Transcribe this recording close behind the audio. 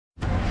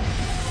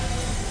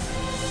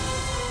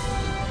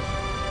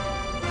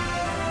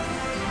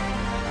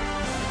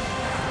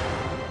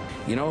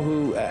You know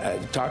who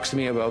talks to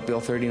me about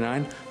Bill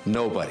 39?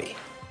 Nobody.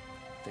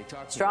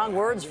 Strong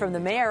words from the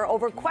mayor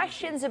over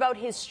questions about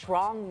his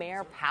strong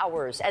mayor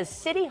powers as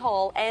City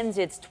Hall ends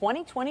its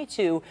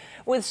 2022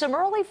 with some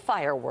early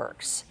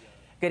fireworks.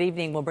 Good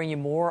evening. We'll bring you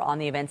more on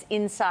the events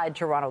inside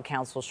Toronto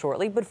Council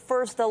shortly. But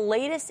first, the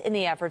latest in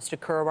the efforts to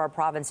curb our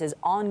province's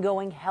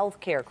ongoing health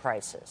care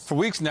crisis. For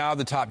weeks now,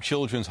 the top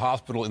children's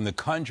hospital in the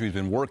country has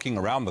been working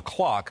around the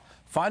clock,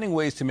 finding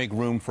ways to make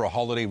room for a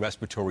holiday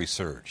respiratory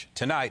surge.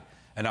 Tonight,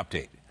 an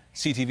update.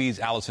 CTV's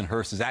Allison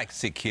Hurst is at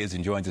Sick Kids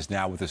and joins us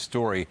now with a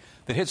story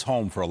that hits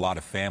home for a lot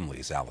of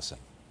families. Allison.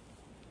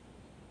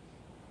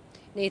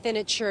 Nathan,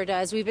 it sure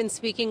does. We've been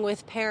speaking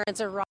with parents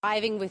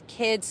arriving with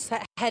kids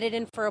headed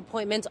in for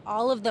appointments,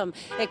 all of them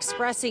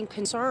expressing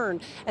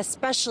concern,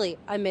 especially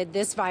amid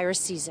this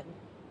virus season.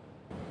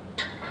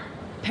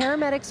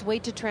 Paramedics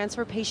wait to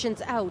transfer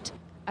patients out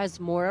as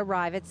more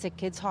arrive at Sick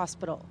Kids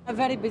Hospital.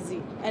 Very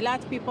busy. A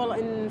lot of people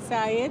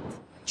inside.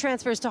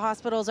 Transfers to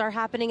hospitals are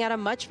happening at a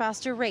much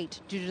faster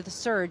rate due to the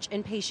surge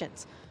in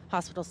patients.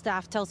 Hospital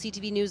staff tell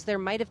CTV News there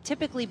might have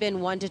typically been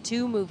 1 to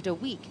 2 moved a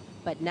week,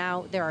 but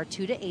now there are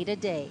 2 to 8 a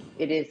day.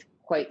 It is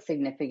quite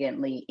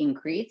significantly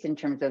increased in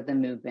terms of the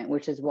movement,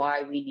 which is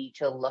why we need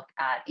to look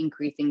at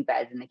increasing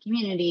beds in the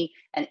community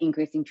and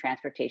increasing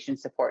transportation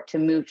support to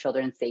move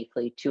children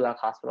safely to a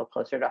hospital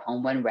closer to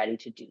home when ready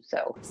to do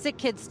so. Sick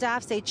Kids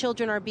staff say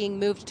children are being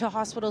moved to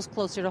hospitals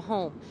closer to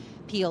home.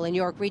 Peel and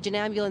York Region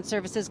Ambulance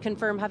Services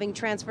confirm having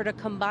transferred a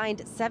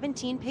combined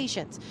 17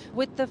 patients,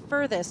 with the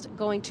furthest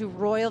going to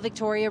Royal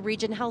Victoria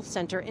Region Health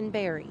Centre in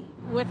Barrie.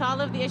 With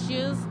all of the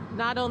issues,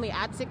 not only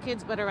at Sick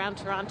Kids, but around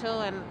Toronto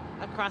and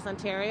across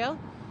Ontario,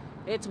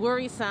 it's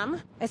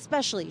worrisome.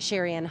 Especially,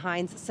 Sherry Ann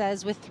Hines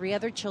says, with 3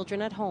 other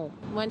children at home.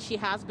 When she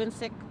has been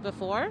sick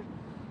before,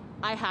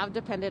 I have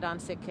depended on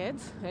Sick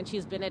Kids, and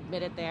she's been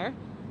admitted there.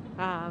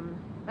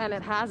 And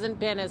it hasn't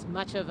been as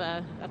much of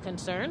a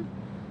concern.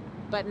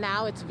 But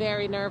now it's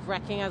very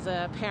nerve-wracking as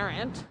a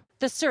parent.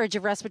 The surge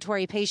of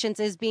respiratory patients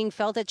is being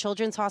felt at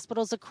children's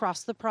hospitals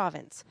across the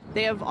province.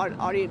 They have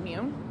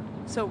autoimmune,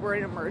 so we're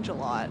going to emerge a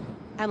lot.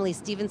 Emily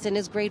Stevenson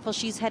is grateful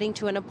she's heading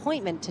to an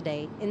appointment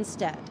today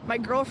instead. My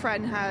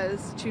girlfriend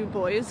has 2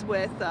 boys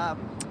with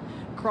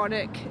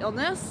chronic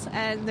illness,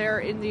 and they're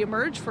in the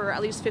emerge for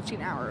at least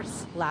 15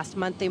 hours. Last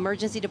month, the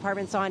emergency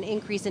department saw an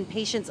increase in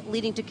patients,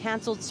 leading to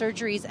canceled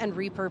surgeries and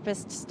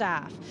repurposed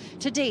staff.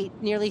 To date,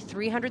 nearly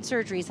 300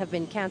 surgeries have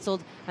been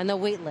canceled, and the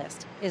wait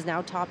list is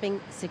now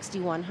topping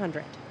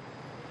 6,100.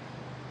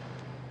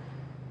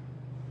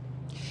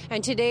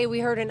 And today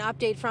we heard an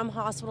update from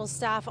hospital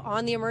staff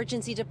on the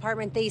emergency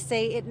department. They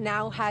say it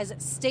now has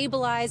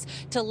stabilized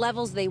to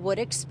levels they would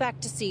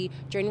expect to see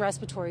during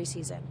respiratory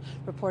season.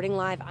 Reporting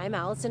live, I'm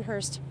Allison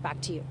Hurst.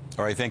 Back to you.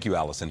 All right, thank you,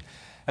 Allison.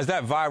 As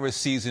that virus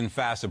season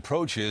fast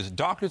approaches,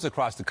 doctors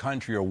across the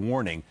country are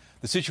warning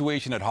the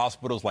situation at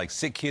hospitals like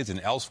Sick Kids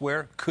and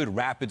elsewhere could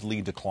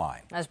rapidly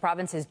decline. As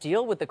provinces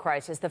deal with the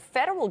crisis, the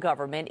federal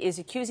government is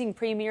accusing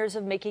premiers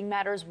of making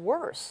matters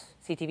worse.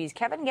 CTV's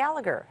Kevin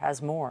Gallagher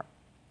has more.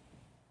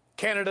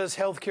 Canada's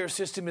healthcare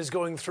system is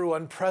going through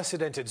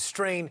unprecedented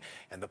strain,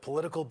 and the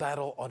political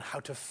battle on how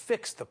to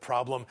fix the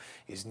problem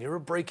is near a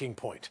breaking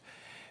point.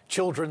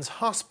 Children's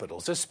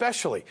hospitals,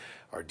 especially,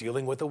 are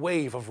dealing with a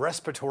wave of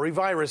respiratory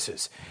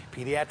viruses.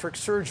 Pediatric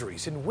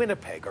surgeries in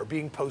Winnipeg are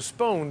being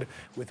postponed,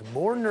 with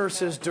more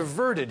nurses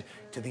diverted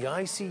to the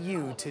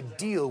ICU to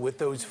deal with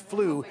those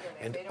flu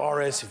and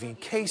RSV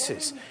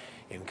cases.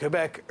 In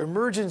Quebec,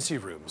 emergency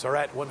rooms are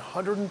at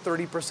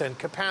 130%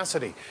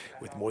 capacity,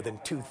 with more than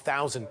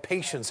 2,000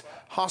 patients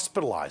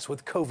hospitalized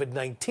with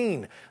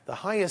COVID-19, the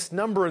highest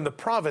number in the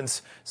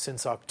province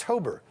since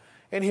October.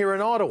 And here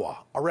in Ottawa,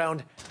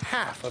 around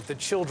half of the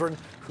children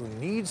who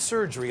need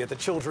surgery at the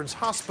Children's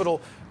Hospital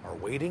are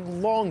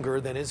waiting longer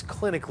than is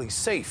clinically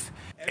safe.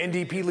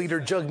 NDP leader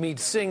Jagmeet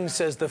Singh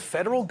says the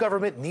federal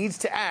government needs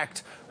to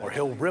act, or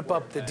he'll rip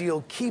up the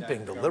deal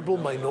keeping the Liberal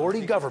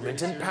minority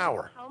government in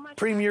power.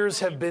 Premiers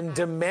have been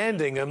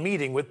demanding a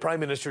meeting with Prime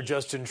Minister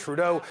Justin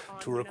Trudeau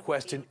to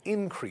request an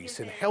increase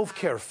in health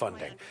care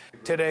funding.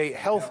 Today,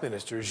 Health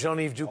Minister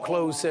Jean-Yves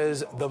Duclos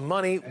says the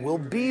money will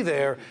be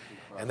there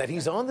and that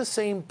he's on the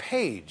same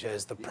page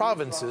as the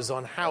provinces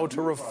on how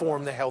to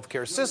reform the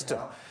healthcare system.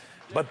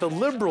 But the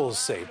Liberals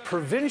say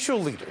provincial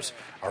leaders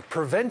are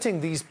preventing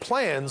these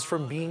plans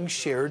from being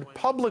shared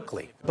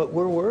publicly. But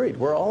we're worried.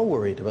 We're all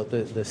worried about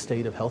the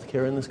state of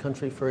healthcare in this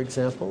country, for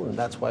example, and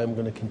that's why I'm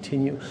going to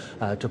continue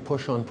to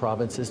push on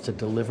provinces to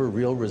deliver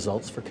real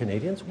results for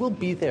Canadians. We'll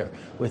be there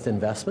with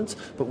investments,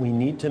 but we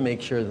need to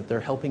make sure that they're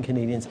helping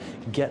Canadians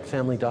get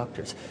family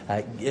doctors,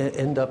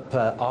 end up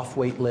off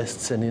wait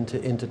lists and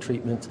into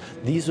treatments.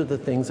 These are the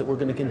things that we're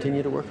going to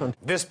continue to work on.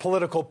 This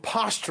political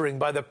posturing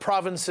by the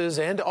provinces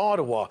and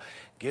Ottawa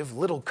give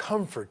little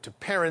comfort to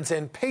parents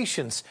and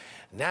patients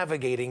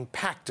navigating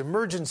packed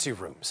emergency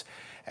rooms.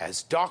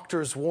 As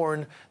doctors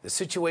warn, the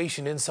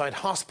situation inside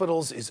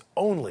hospitals is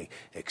only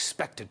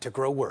expected to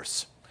grow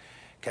worse.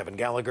 Kevin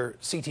Gallagher,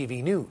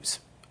 CTV News,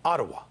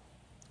 Ottawa.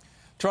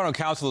 Toronto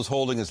Council is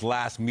holding its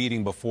last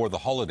meeting before the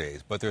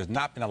holidays, but there's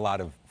not been a lot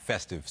of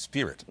festive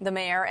spirit. The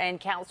mayor and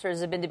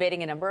councillors have been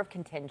debating a number of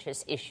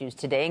contentious issues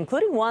today,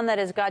 including one that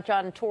has got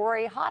John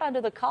Tory hot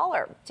under the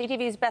collar.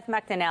 CTV's Beth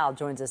McDonnell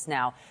joins us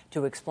now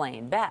to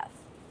explain. Beth.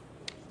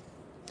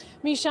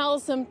 Michelle,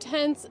 some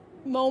tense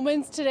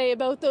moments today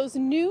about those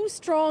new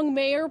strong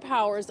mayor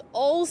powers.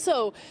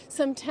 Also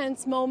some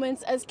tense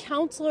moments as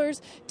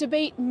councillors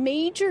debate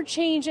major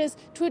changes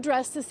to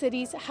address the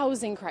city's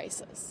housing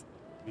crisis.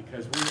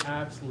 Because we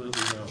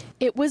absolutely know.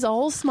 It was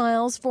all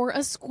smiles for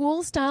a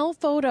school-style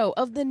photo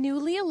of the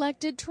newly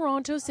elected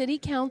Toronto City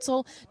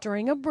Council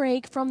during a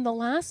break from the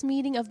last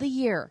meeting of the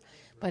year.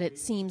 But it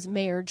seems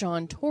Mayor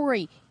John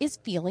Tory is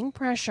feeling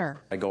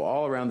pressure. I go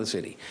all around the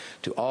city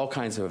to all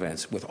kinds of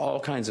events with all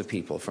kinds of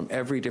people from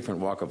every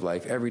different walk of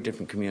life, every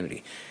different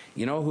community.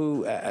 You know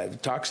who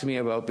talks to me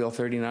about Bill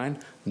 39?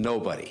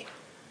 Nobody.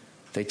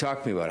 They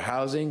talk to me about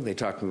housing. They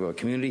talk to me about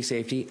community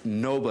safety.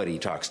 Nobody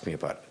talks to me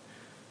about it.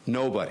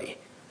 Nobody.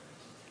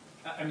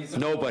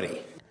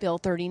 Nobody. Bill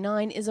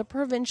 39 is a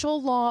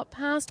provincial law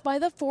passed by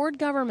the Ford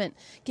government,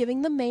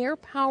 giving the mayor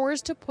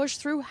powers to push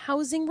through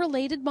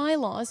housing-related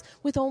bylaws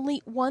with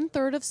only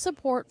 1/3 of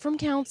support from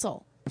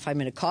council. If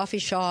I'm in a coffee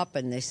shop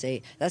and they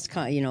say, that's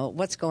kind of,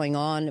 what's going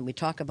on, and we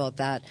talk about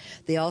that,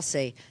 they all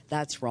say,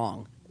 that's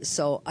wrong.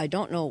 So I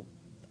don't know,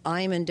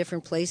 I'm in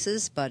different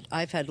places, but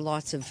I've had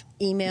lots of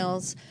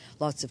emails,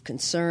 lots of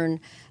concern,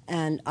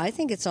 and I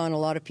think it's on a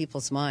lot of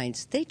people's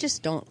minds. They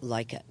just don't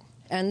like it,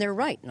 and they're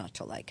right not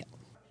to like it.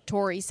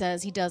 Tory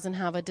says he doesn't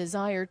have a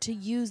desire to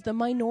use the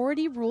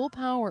minority rule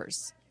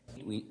powers.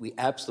 We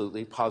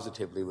absolutely,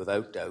 positively,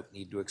 without doubt,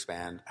 need to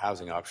expand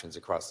housing options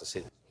across the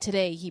city.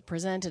 Today, he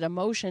presented a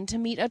motion to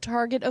meet a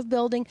target of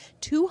building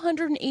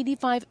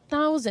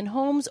 285,000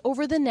 homes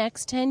over the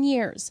next 10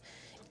 years.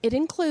 It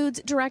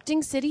includes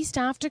directing city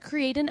staff to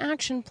create an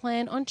action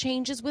plan on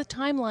changes with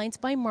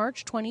timelines by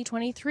March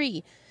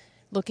 2023,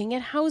 looking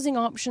at housing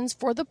options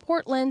for the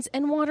Portlands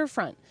and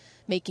waterfront,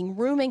 making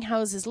rooming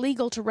houses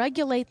legal to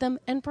regulate them,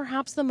 and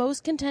perhaps the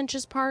most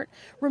contentious part,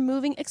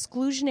 removing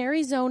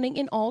exclusionary zoning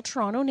in all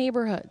Toronto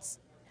neighbourhoods.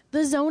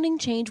 The zoning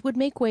change would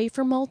make way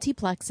for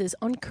multiplexes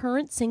on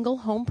current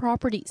single-home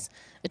properties.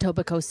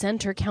 Etobicoke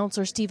Centre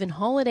Councillor Stephen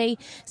Holiday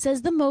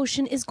says the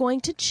motion is going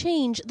to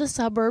change the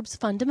suburbs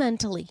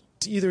fundamentally.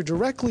 Either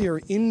directly or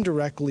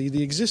indirectly,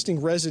 the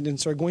existing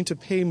residents are going to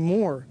pay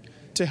more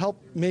to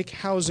help make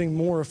housing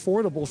more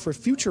affordable for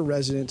future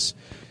residents.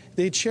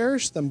 They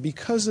cherish them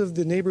because of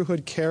the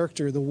neighborhood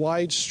character, the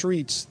wide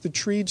streets, the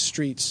treed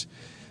streets.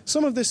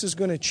 Some of this is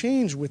going to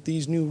change with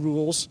these new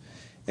rules,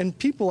 and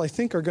people, I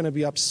think, are going to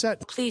be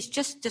upset. Please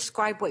just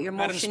describe what your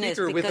motion Madam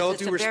Speaker, is, with all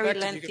because it's due a very respect,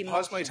 if lengthy you could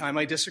motion. pause my time,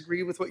 I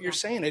disagree with what you're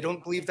saying. I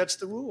don't believe that's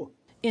the rule.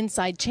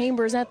 Inside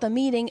chambers at the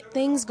meeting,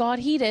 things got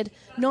heated,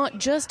 not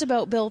just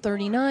about Bill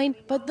 39,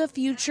 but the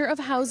future of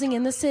housing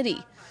in the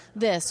city.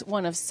 This,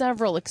 one of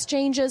several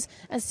exchanges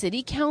as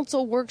City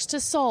Council works to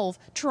solve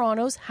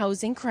Toronto's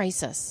housing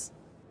crisis.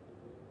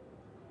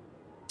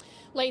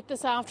 Late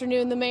this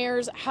afternoon, the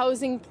mayor's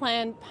housing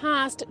plan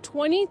passed.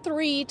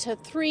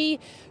 23-3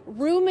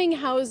 rooming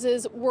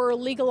houses were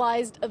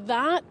legalized.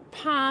 That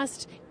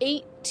passed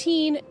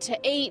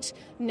 18-8.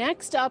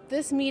 Next up,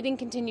 this meeting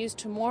continues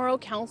tomorrow.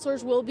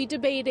 Councillors will be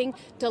debating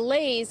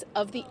delays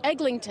of the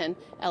Eglinton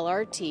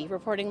LRT.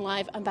 Reporting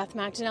live, I'm Beth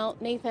McDonnell.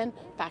 Nathan,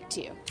 back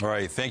to you. All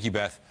right, thank you,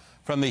 Beth.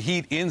 From the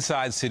heat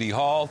inside City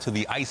Hall to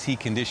the icy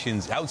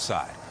conditions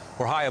outside,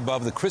 we're high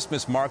above the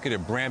Christmas market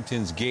at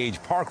Brampton's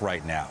Gage Park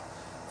right now.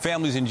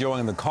 Families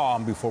enjoying the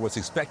calm before what's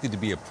expected to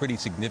be a pretty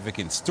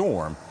significant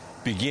storm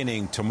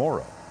beginning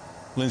tomorrow.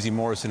 Lindsay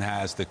Morrison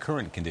has the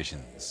current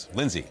conditions.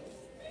 Lindsay.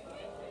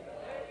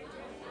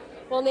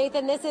 Well,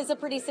 Nathan, this is a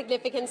pretty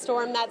significant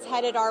storm that's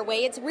headed our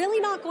way. It's really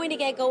not going to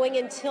get going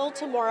until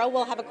tomorrow.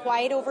 We'll have a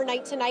quiet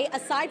overnight tonight,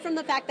 aside from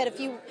the fact that a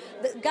few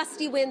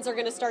gusty winds are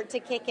going to start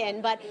to kick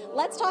in. But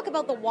let's talk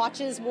about the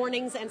watches,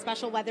 warnings, and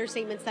special weather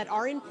statements that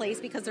are in place,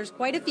 because there's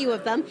quite a few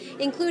of them,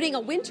 including a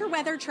winter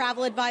weather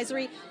travel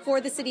advisory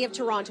for the city of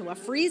Toronto, a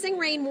freezing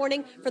rain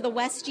warning for the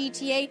West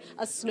GTA,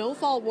 a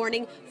snowfall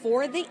warning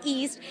for the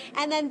East.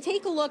 And then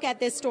take a look at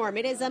this storm.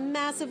 It is a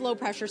massive low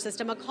pressure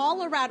system, a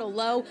Colorado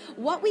low.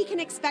 What we can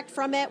expect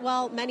from it,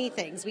 well, many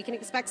things. We can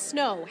expect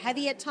snow,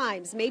 heavy at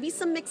times, maybe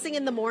some mixing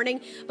in the morning,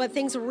 but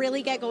things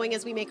really get going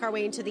as we make our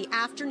way into the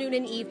afternoon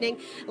and evening.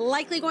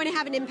 Likely going to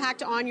have an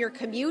impact on your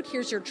commute.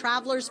 Here's your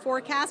traveler's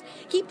forecast.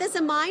 Keep this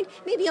in mind.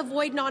 Maybe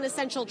avoid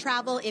non-essential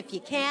travel if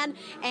you can,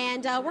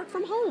 and work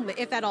from home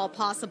if at all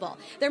possible.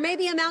 There may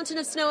be a mountain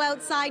of snow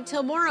outside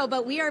tomorrow,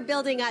 but we are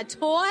building a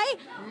toy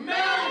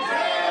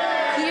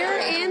mountain here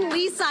in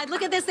Leaside.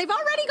 Look at this. They've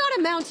already got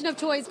a mountain of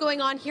toys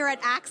going on here at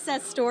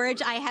Access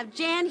Storage. I have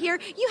Jan here.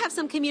 You have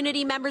some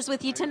community members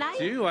with you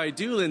tonight? I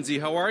do, Lindsay.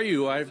 How are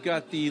you? I've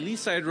got the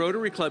Leaside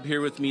Rotary Club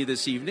here with me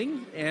this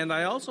evening, and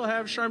I also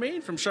have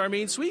Charmaine from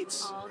Charmaine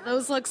Sweets. Oh,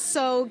 those look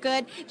so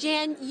good.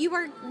 Jan, you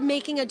are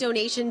making a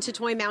donation to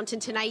Toy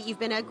Mountain tonight. You've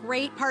been a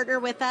great partner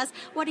with us.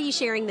 What are you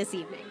sharing this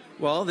evening?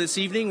 Well, this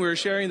evening we're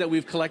sharing that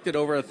we've collected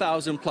over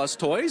 1,000 plus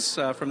toys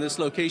from this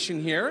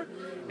location here,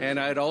 and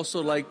I'd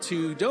also like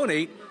to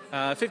donate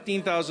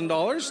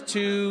 $15,000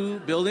 to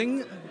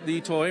building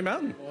the Toy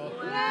Mountain.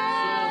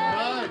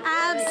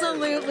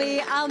 Absolutely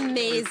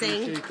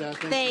amazing.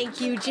 Thank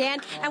you, Jan.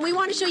 And we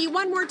want to show you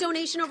one more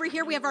donation over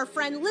here. We have our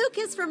friend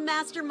Lucas from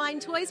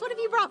Mastermind Toys. What have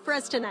you brought for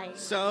us tonight?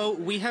 So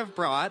we have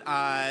brought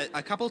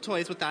a couple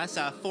toys with us,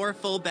 4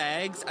 full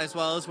bags, as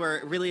well as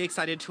we're really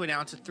excited to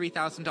announce a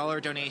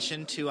 $3,000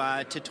 donation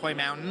to Toy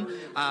Mountain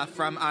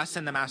from us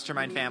and the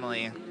Mastermind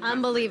family.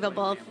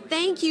 Unbelievable.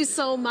 Thank you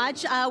so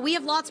much. We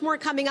have lots more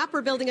coming up.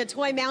 We're building a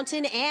Toy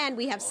Mountain, and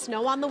we have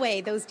snow on the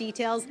way. Those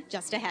details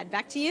just ahead.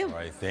 Back to you. All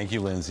right, thank you,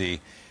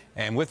 Lindsay.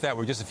 And with that,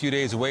 we're just a few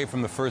days away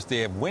from the first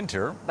day of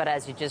winter. But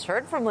as you just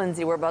heard from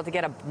Lindsay, we're about to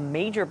get a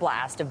major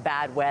blast of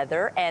bad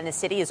weather, and the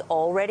city is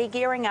already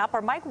gearing up.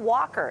 Our Mike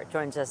Walker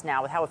joins us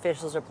now with how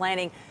officials are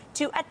planning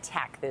to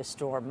attack this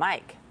storm.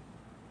 Mike.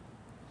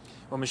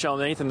 Well, Michelle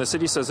and Nathan, the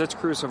city says its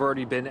crews have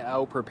already been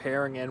out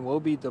preparing and will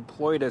be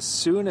deployed as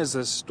soon as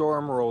the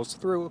storm rolls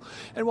through.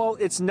 And while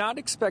it's not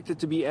expected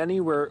to be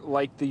anywhere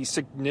like the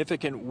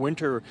significant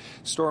winter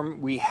storm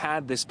we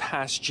had this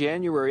past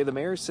January, the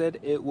mayor said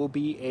it will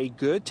be a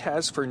good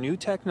test for new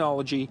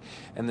technology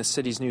and the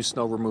city's new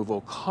snow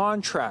removal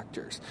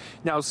contractors.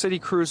 Now, city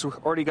crews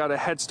already got a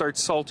head start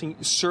salting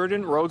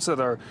certain roads that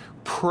are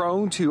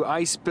prone to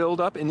ice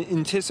buildup in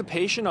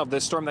anticipation of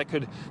this storm that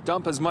could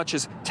dump as much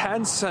as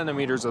 10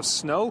 centimeters of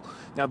snow.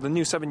 Now, the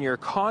new 7-year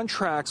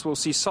contracts will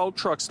see salt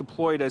trucks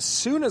deployed as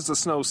soon as the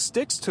snow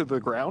sticks to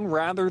the ground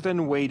rather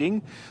than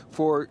waiting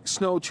for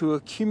snow to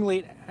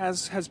accumulate,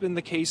 as has been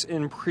the case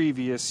in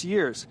previous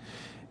years.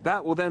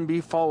 That will then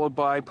be followed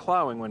by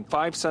plowing when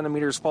 5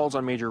 centimeters falls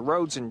on major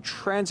roads and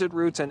transit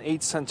routes and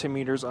 8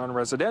 centimeters on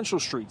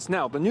residential streets.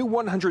 Now, the new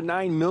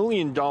 $109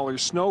 million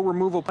snow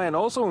removal plan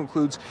also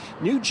includes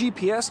new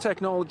GPS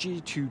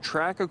technology to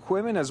track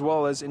equipment as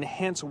well as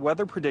enhanced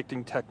weather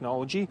predicting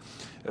technology.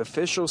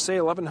 Officials say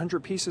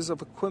 1,100 pieces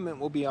of equipment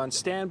will be on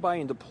standby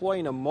and deploy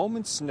in a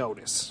moment's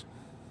notice.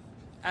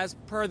 As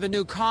per the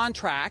new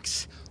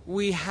contracts,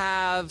 we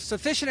have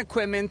sufficient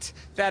equipment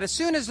that as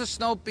soon as the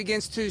snow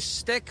begins to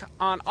stick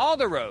on all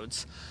the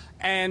roads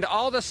and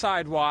all the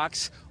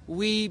sidewalks,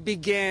 we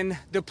begin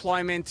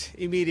deployment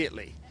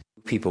immediately.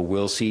 People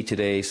will see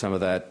today some of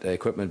that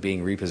equipment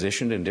being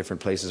repositioned in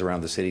different places around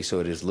the city, so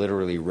it is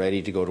literally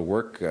ready to go to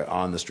work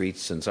on the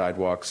streets and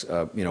sidewalks,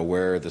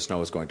 where the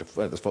snow is going to,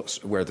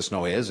 where the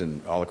snow is,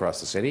 and all across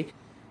the city.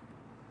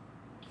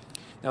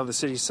 Now, the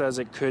city says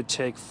it could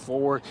take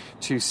 4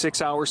 to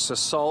 6 hours to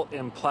salt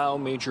and plow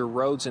major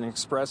roads and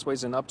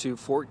expressways and up to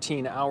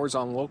 14 hours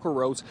on local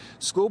roads.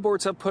 School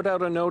boards have put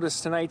out a notice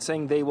tonight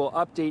saying they will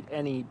update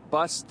any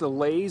bus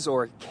delays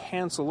or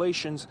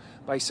cancellations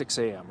by 6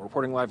 a.m.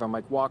 Reporting live, I'm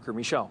Mike Walker.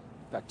 Michelle,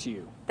 back to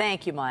you.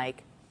 Thank you,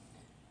 Mike.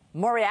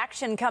 More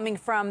reaction coming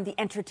from the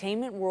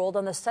entertainment world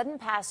on the sudden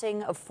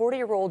passing of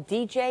 40-year-old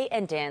DJ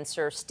and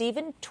dancer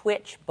Stephen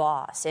Twitch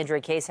Boss.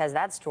 Andrea Case has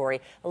that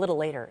story a little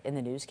later in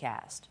the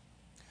newscast.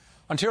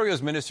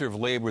 Ontario's Minister of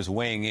Labour is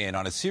weighing in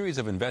on a series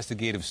of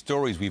investigative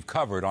stories we've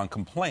covered on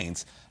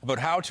complaints about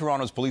how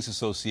Toronto's Police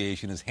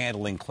Association is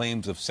handling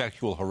claims of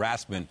sexual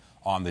harassment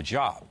on the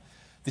job.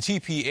 The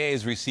TPA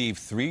has received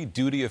 3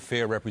 duty of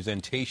fair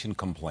representation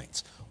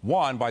complaints,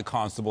 one by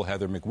Constable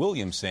Heather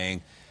McWilliams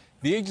saying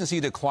the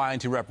agency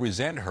declined to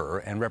represent her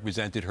and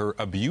represented her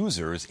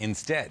abusers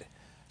instead.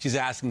 She's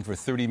asking for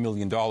 $30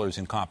 million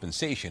in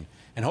compensation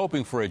and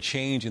hoping for a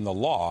change in the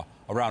law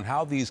around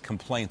how these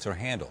complaints are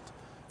handled.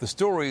 The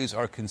stories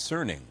are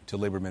concerning to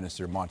Labour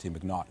Minister Monte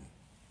McNaughton.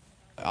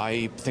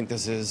 I think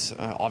this is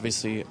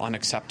obviously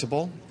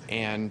unacceptable,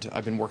 and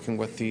I've been working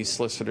with the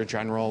Solicitor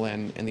General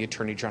and the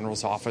Attorney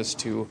General's office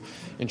to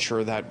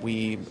ensure that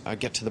we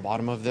get to the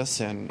bottom of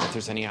this, and if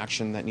there's any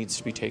action that needs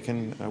to be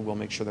taken, we'll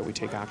make sure that we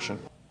take action.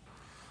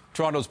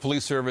 Toronto's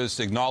police service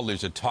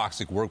acknowledged a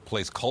toxic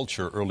workplace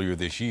culture earlier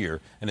this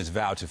year and has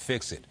vowed to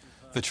fix it.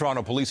 The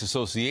Toronto Police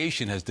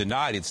Association has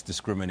denied it's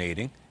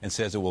discriminating and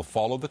says it will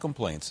follow the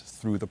complaints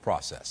through the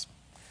process.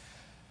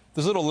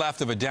 There's little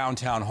left of a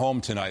downtown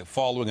home tonight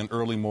following an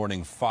early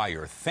morning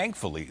fire.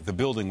 Thankfully, the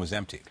building was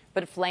empty.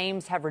 But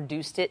flames have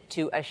reduced it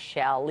to a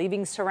shell,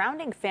 leaving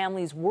surrounding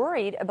families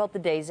worried about the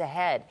days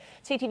ahead.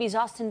 CTV's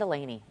Austin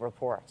Delaney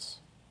reports.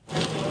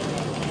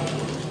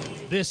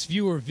 This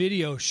viewer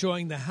video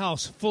showing the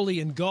house fully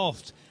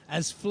engulfed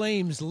as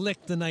flames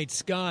licked the night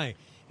sky.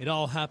 It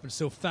all happened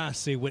so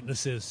fast, say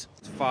witnesses.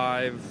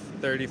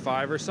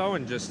 5:35 or so,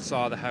 and just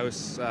saw the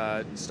house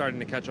starting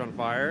to catch on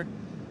fire.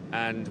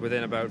 And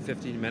within about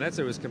 15 minutes,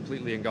 it was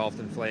completely engulfed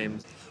in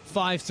flames.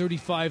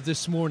 5:35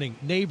 this morning,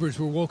 neighbors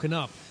were woken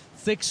up.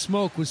 Thick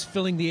smoke was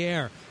filling the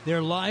air.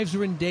 Their lives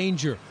are in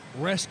danger.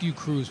 Rescue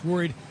crews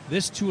worried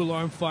this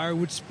 2-alarm fire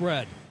would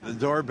spread. The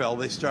doorbell,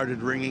 they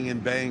started ringing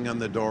and banging on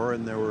the door,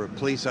 and there were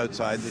police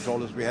outside. They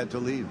told us we had to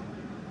leave.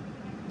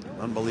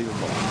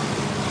 Unbelievable.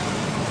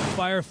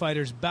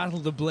 Firefighters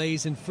battled the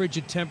blaze in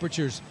frigid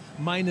temperatures,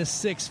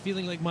 -6,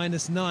 feeling like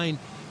 -9,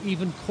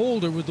 even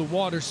colder with the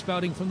water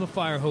spouting from the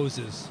fire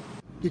hoses.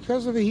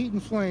 Because of the heat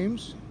and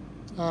flames,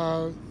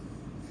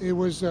 it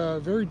was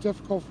very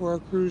difficult for our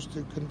crews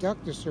to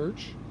conduct the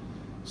search,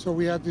 so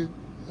we had to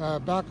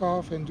back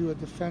off and do a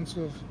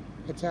defensive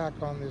attack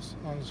on this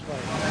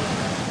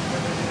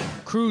fire.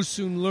 Crews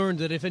soon learned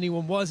that if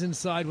anyone was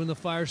inside when the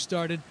fire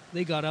started,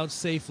 they got out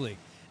safely.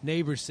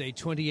 Neighbors say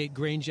 28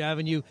 Grange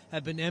Avenue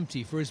had been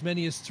empty for as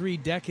many as 3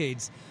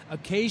 decades,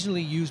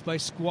 occasionally used by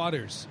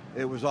squatters.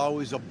 It was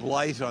always a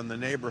blight on the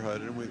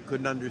neighborhood, and we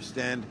couldn't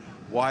understand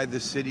why the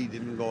city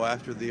didn't go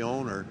after the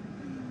owner.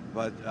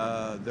 But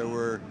there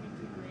were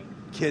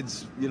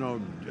kids,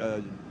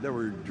 there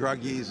were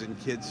druggies and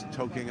kids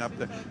toking up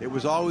there. It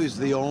was always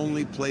the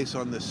only place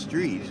on the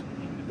street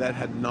that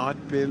had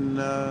not been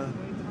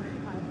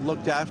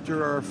looked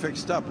after or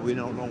fixed up. We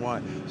don't know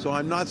why. So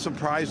I'm not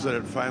surprised that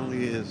it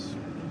finally is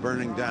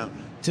burning down.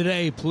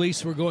 Today,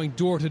 police were going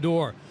door to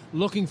door,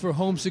 looking for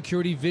home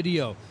security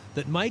video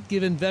that might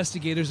give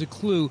investigators a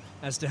clue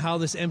as to how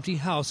this empty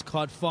house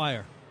caught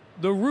fire.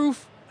 The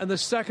roof and the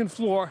second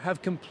floor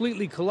have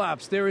completely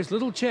collapsed. There is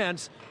little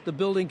chance the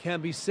building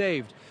can be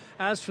saved.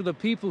 As for the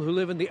people who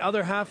live in the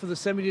other half of the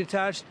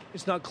semi-detached,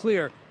 it's not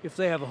clear if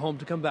they have a home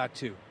to come back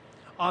to.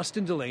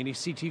 Austin Delaney,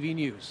 CTV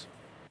News.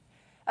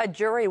 A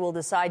jury will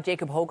decide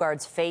Jacob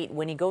Hogarth's fate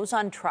when he goes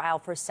on trial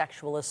for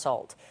sexual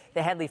assault.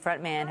 The Headley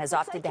frontman has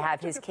opted to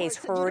have his case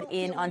heard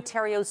in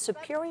Ontario's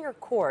Superior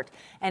Court,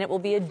 and it will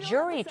be a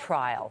jury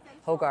trial.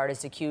 Hogarth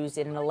is accused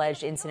in an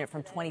alleged incident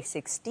from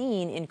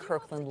 2016 in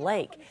Kirkland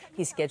Lake.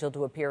 He's scheduled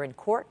to appear in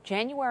court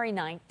January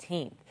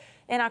 19th.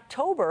 In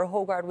October,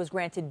 Hogarth was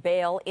granted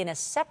bail in a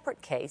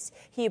separate case.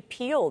 He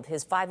appealed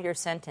his 5-year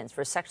sentence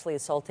for sexually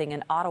assaulting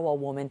an Ottawa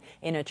woman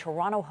in a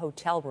Toronto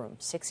hotel room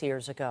 6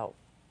 years ago.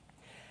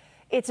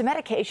 It's a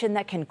medication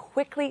that can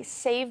quickly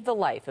save the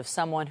life of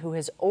someone who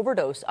has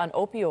overdosed on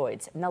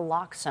opioids,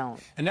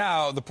 naloxone. And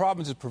now the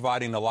province is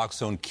providing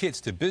naloxone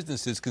kits to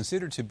businesses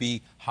considered to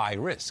be high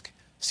risk.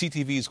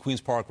 CTV's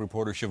Queen's Park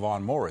reporter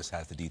Siobhan Morris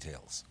has the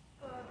details.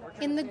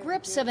 In the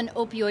grips of an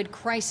opioid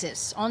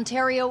crisis,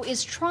 Ontario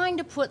is trying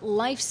to put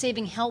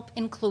life-saving help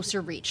in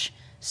closer reach.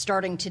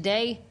 Starting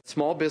today,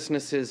 small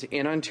businesses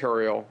in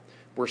Ontario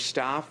where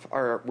staff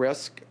are at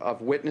risk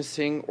of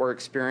witnessing or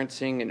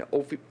experiencing an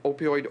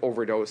opioid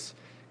overdose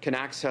can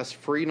access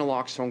free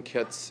naloxone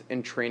kits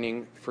and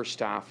training for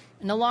staff.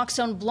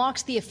 Naloxone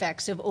blocks the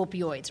effects of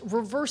opioids,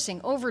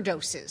 reversing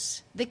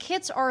overdoses. The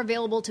kits are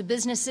available to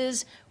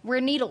businesses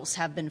where needles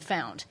have been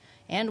found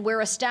and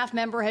where a staff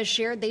member has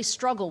shared they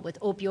struggle with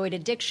opioid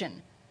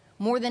addiction.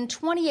 More than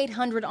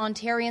 2,800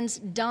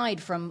 Ontarians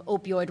died from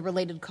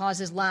opioid-related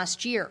causes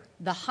last year,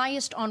 the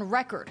highest on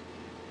record.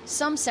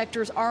 Some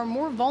sectors are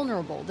more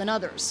vulnerable than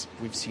others.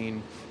 We've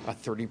seen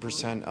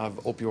 30% of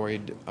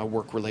opioid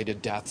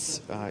work-related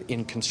deaths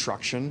in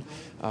construction.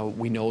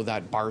 We know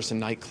that bars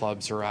and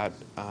nightclubs are at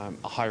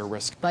a higher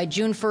risk. By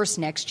June 1st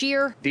next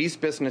year, these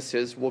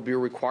businesses will be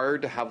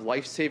required to have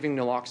life-saving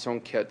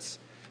naloxone kits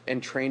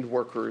and trained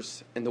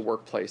workers in the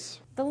workplace.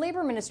 The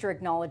Labour Minister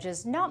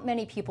acknowledges not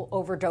many people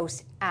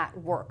overdose at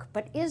work,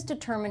 but is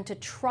determined to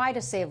try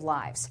to save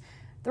lives.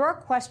 There are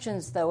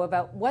questions, though,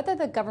 about whether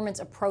the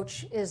government's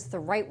approach is the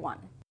right one.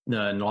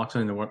 The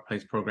Naloxone in the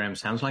Workplace program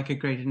sounds like a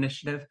great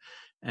initiative.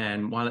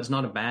 And while it's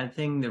not a bad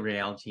thing, the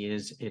reality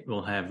is it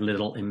will have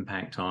little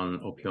impact on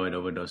opioid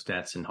overdose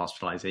deaths and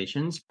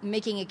hospitalizations.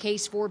 Making a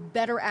case for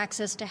better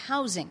access to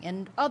housing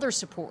and other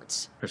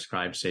supports.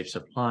 Prescribed safe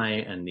supply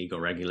and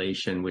legal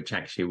regulation, which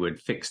actually would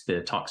fix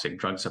the toxic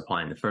drug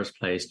supply in the first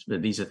place.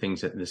 But these are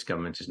things that this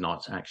government is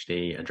not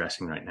actually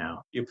addressing right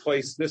now. You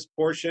place this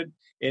portion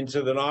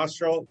into the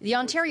nostril. The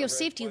Ontario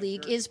Safety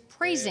League is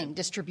praising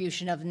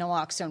distribution of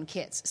naloxone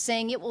kits,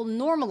 saying it will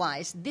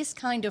normalize this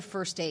kind of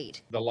first aid.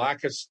 The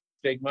lack of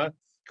stigma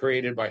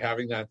created by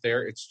having that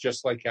there, it's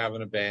just like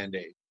having a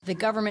Band-Aid. The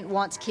government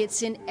wants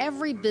kits in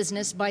every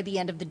business by the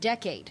end of the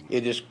decade.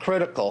 It is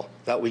critical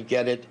that we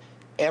get it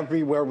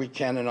everywhere we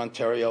can in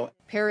Ontario.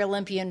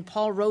 Paralympian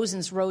Paul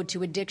Rosen's road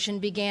to addiction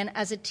began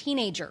as a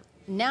teenager.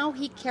 Now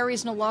he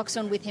carries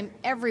naloxone with him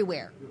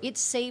everywhere. It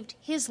saved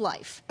his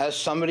life. As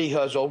somebody who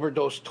has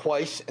overdosed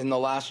twice in the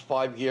last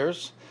 5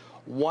 years,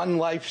 one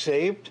life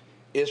saved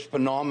is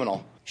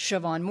phenomenal.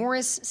 Siobhan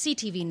Morris,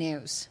 CTV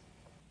News.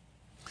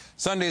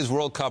 Sunday's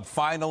World Cup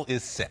final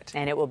is set.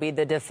 And it will be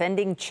the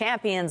defending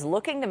champions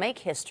looking to make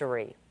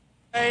history.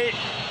 Hey.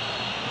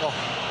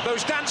 Oh,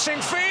 those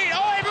dancing feet.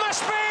 Oh, it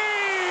must be!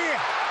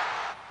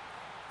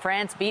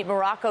 France beat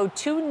Morocco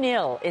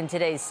 2-0 in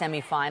today's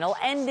semifinal,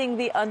 ending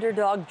the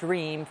underdog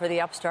dream for the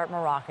upstart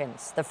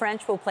Moroccans. The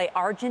French will play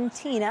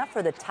Argentina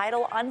for the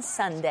title on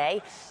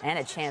Sunday and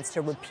a chance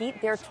to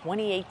repeat their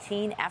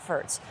 2018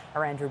 efforts.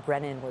 Our Andrew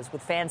Brennan was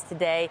with fans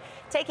today,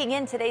 taking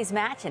in today's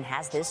match and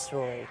has this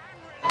story.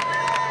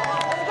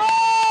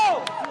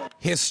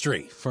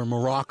 History for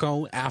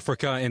Morocco,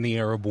 Africa, and the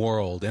Arab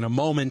world, in a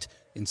moment,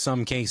 in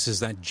some cases,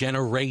 that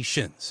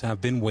generations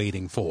have been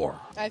waiting for.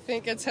 I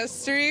think it's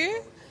history.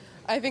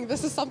 I think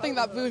this is something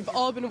that we've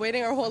all been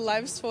waiting our whole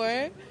lives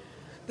for.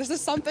 This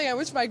is something I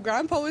wish my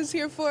grandpa was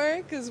here for,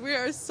 because we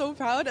are so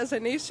proud as a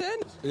nation.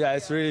 Yeah,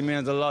 it really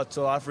means a lot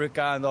to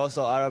Africa and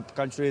also Arab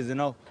countries, you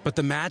know. But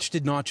the match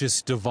did not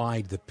just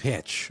divide the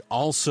pitch.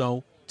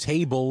 Also,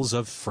 tables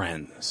of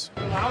friends.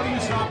 How do you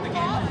stop the game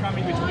from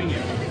coming between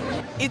you?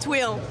 It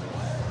will.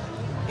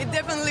 It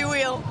definitely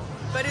will,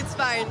 but it's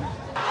fine.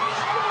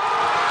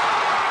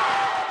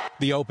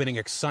 The opening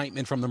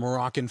excitement from the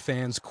Moroccan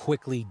fans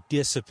quickly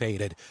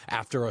dissipated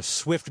after a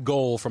swift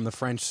goal from the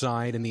French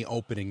side in the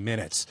opening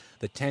minutes.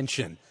 The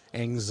tension,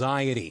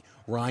 anxiety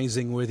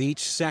rising with each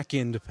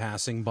second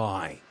passing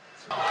by.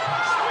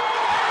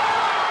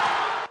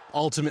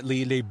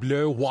 Ultimately, Les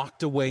Bleus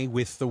walked away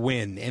with the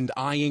win and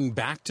eyeing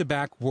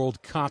back-to-back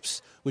World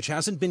Cups, which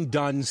hasn't been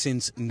done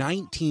since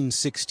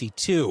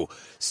 1962,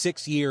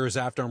 6 years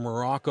after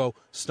Morocco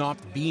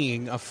stopped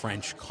being a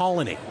French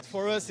colony.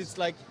 For us, it's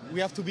like we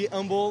have to be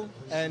humble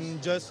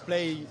and just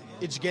play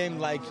each game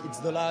like it's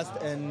the last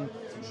and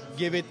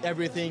give it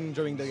everything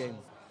during the game.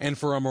 And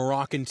for a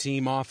Moroccan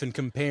team often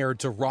compared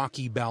to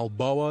Rocky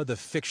Balboa, the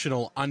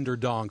fictional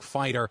underdog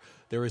fighter,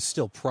 there is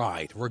still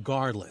pride,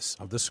 regardless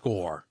of the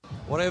score.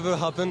 Whatever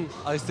happened,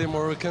 I stay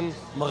Moroccan,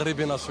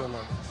 Maghrebi National.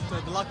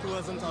 The luck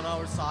wasn't on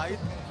our side,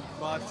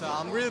 but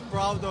I'm really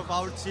proud of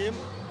our team,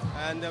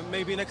 and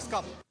maybe next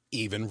cup.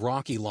 Even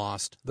Rocky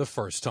lost the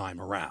first time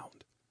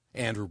around.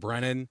 Andrew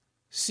Brennan,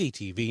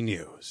 CTV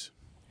News.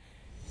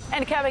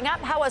 And coming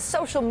up, how a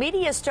social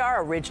media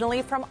star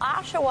originally from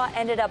Oshawa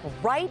ended up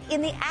right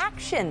in the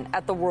action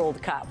at the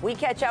World Cup. We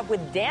catch up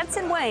with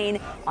Dancin' Wayne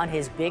on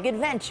his big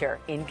adventure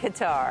in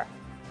Qatar.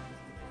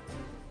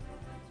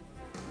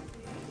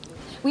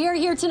 We are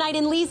here tonight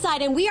in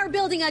Leaside, and we are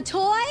building a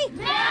toy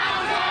mountain!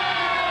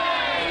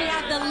 We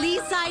have the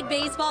Leaside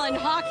baseball and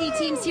hockey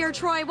teams here.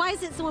 Troy, why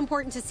is it so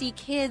important to see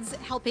kids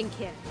helping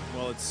kids?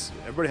 Well,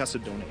 everybody has to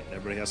donate.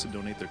 Everybody has to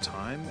donate their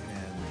time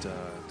and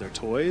their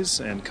toys,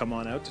 and come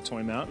on out to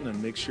Toy Mountain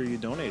and make sure you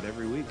donate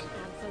every week.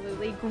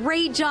 Absolutely.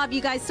 Great job,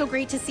 you guys. So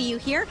great to see you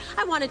here.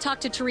 I want to talk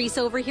to Teresa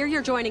over here.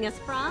 You're joining us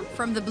from?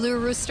 From the Blue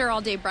Rooster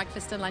all-day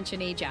breakfast and lunch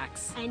in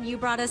Ajax. And you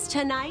brought us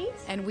tonight?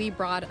 And we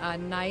brought a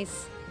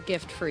nice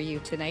gift for you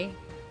tonight.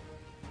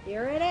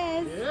 Here it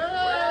is.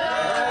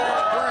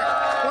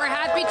 We're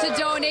happy to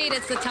donate.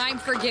 It's the time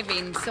for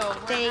giving. So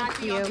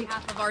thank you. On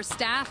behalf of our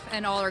staff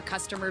and all our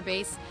customer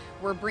base,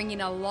 we're bringing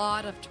a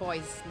lot of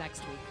toys next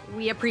week.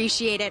 We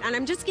appreciate it. And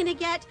I'm just going to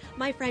get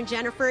my friend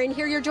Jennifer in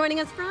here. You're joining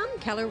us from?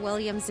 Keller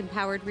Williams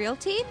Empowered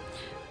Realty.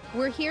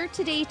 We're here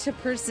today to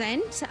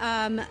present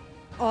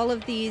all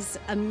of these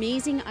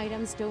amazing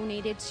items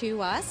donated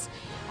to us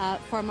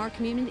from our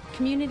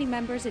community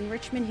members in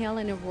Richmond Hill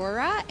and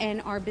Aurora,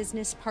 and our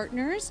business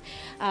partners,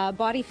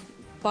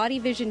 Body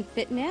Vision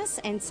Fitness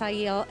and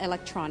Sail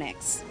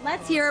Electronics.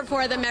 Let's hear it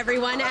for them,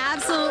 everyone.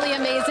 Absolutely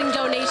amazing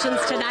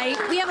donations tonight.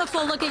 We have a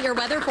full look at your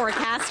weather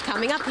forecast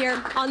coming up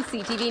here on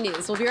CTV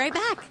News. We'll be right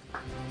back.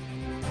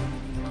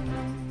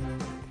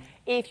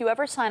 If you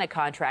ever sign a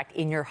contract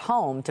in your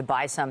home to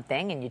buy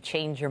something and you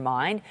change your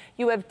mind,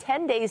 you have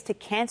 10 days to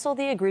cancel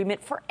the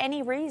agreement for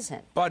any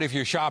reason. But if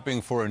you're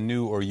shopping for a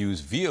new or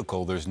used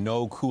vehicle, there's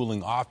no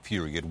cooling off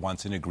period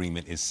once an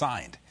agreement is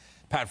signed.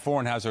 Pat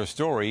Foran has our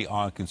story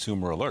on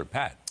Consumer Alert.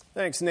 Pat.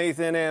 Thanks,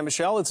 Nathan and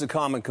Michelle. It's a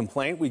common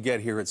complaint we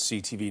get here at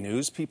CTV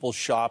News. People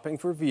shopping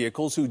for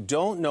vehicles who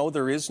don't know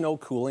there is no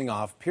cooling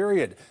off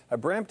period. A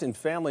Brampton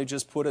family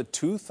just put a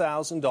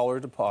 $2,000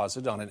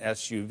 deposit on an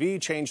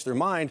SUV, changed their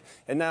mind,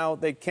 and now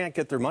they can't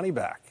get their money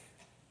back.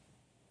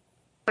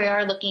 We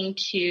are looking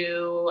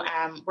to,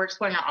 we're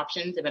exploring our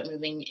options about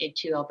moving it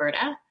to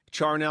Alberta.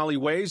 Charnali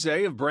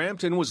Weze of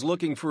Brampton was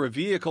looking for a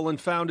vehicle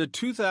and found a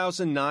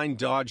 2009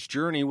 Dodge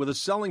Journey with a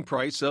selling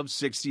price of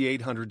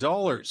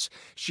 $6,800.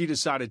 She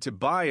decided to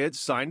buy it,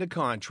 signed a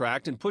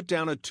contract, and put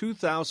down a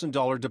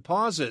 $2,000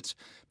 deposit.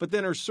 But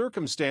then her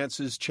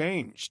circumstances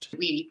changed.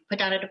 We put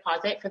down a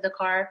deposit for the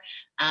car,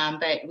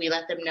 but we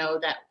let them know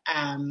that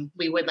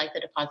we would like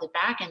the deposit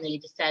back, and they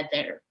just said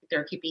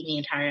they're keeping the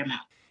entire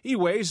amount.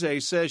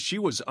 Iweze says she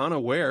was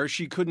unaware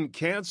she couldn't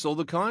cancel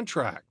the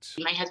contract.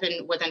 My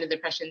husband was under the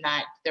impression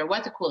that there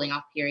was a cooling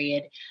off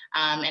period,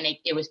 and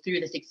it was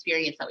through this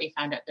experience that we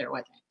found out there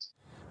wasn't.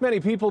 Many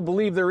people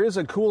believe there is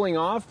a cooling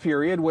off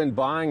period when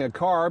buying a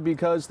car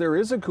because there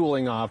is a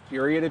cooling off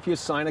period if you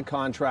sign a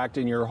contract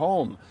in your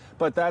home.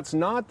 But that's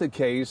not the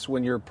case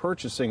when you're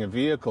purchasing a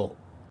vehicle.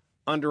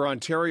 Under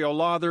Ontario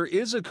law, there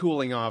is a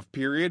cooling off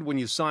period when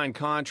you sign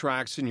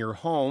contracts in your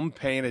home,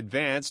 pay in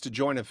advance to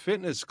join a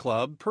fitness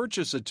club,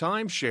 purchase a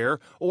timeshare,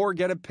 or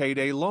get a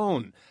payday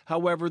loan.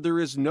 However, there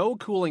is no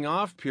cooling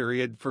off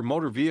period for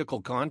motor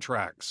vehicle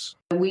contracts.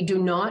 We do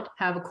not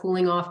have a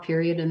cooling off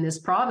period in this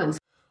province.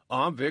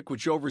 OMVIC,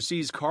 which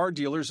oversees car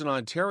dealers in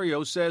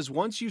Ontario, says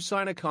once you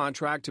sign a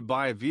contract to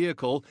buy a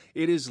vehicle,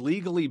 it is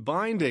legally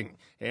binding,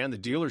 and the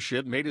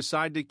dealership may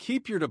decide to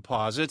keep your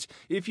deposit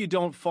if you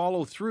don't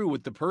follow through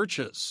with the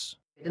purchase.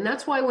 And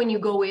that's why when you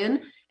go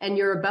in and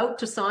you're about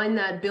to sign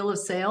that bill of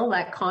sale,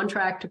 that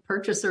contract to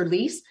purchase or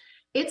lease,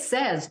 it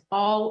says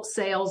all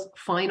sales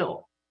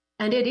final.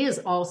 And it is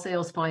all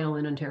sales final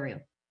in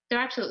Ontario. There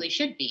absolutely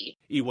should be.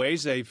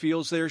 Iweze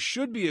feels there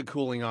should be a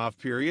cooling off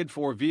period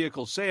for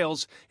vehicle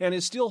sales and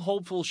is still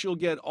hopeful she'll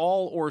get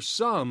all or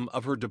some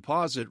of her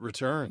deposit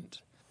returned.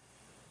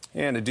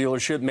 And a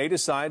dealership may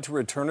decide to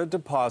return a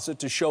deposit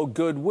to show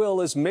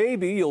goodwill, as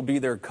maybe you'll be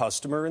their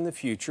customer in the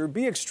future.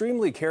 Be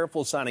extremely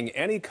careful signing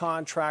any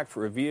contract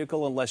for a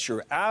vehicle unless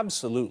you're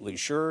absolutely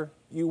sure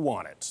you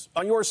want it.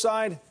 On your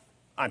side,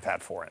 I'm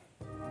Pat Foran.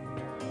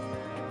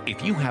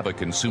 If you have a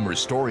consumer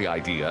story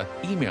idea,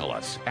 email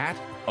us at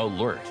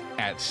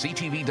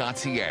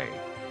alert@ctv.ca.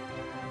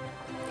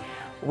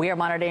 We are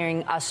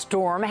monitoring a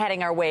storm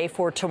heading our way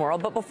for tomorrow.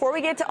 But before we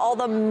get to all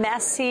the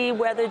messy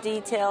weather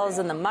details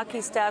and the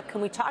mucky stuff,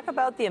 can we talk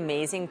about the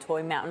amazing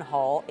Toy Mountain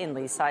Hall in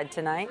Leaside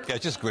tonight? Yeah,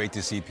 it's just great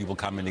to see people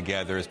coming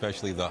together,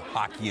 especially the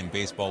hockey and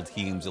baseball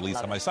teams at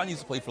Leaside. My son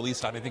used to play for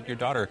Leaside. I think your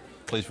daughter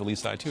plays for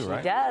Leaside too,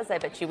 right? She does. I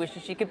bet she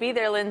wishes she could be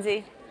there,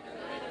 Lindsay.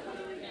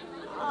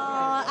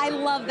 I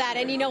love that.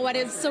 And you know what?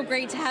 It's so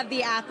great to have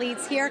the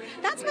athletes here.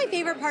 That's my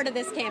favorite part of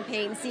this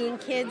campaign, seeing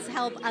kids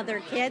help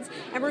other kids.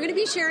 And we're going to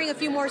be sharing a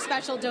few more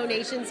special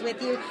donations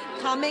with you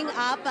coming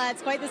up.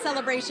 It's quite the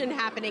celebration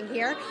happening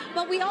here.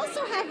 But we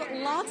also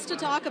have lots to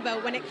talk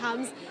about when it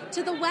comes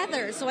to the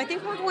weather. So I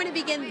think we're going to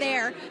begin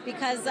there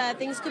because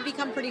things could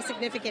become pretty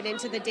significant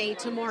into the day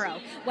tomorrow.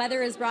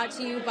 Weather is brought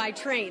to you by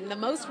Trane, the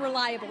most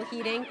reliable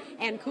heating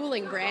and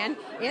cooling brand.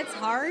 It's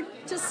hard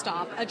to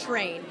stop a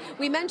train.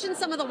 We mentioned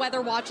some of the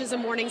weather watches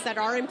and warnings that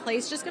are in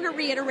place. Just going to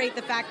reiterate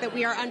the fact that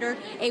we are under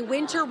a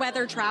winter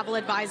weather travel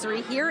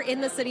advisory here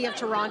in the city of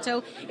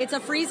Toronto. It's a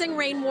freezing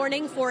rain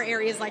warning for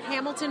areas like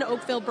Hamilton,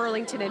 Oakville,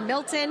 Burlington, and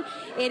Milton.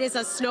 It is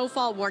a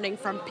snowfall warning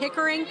from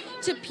Pickering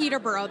to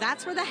Peterborough.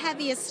 That's where the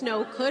heaviest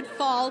snow could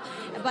fall.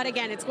 But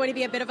again, it's going to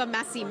be a bit of a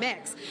messy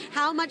mix.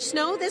 How much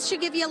snow? This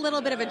should give you a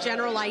little bit of a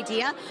general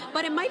idea,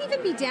 but it might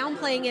even be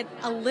downplaying it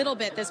a little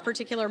bit, this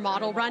particular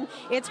model run.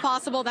 It's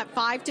possible that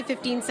 5 to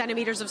 15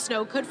 centimeters of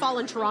snow could fall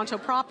in Toronto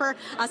proper,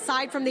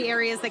 aside from the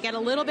areas that get a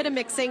little bit of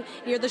mixing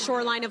near the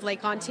shoreline of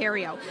Lake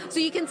Ontario. So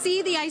you can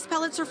see the ice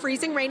pellets are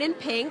freezing rain in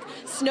pink.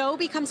 Snow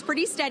becomes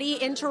pretty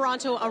steady in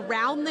Toronto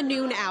around the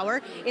noon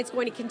hour. It's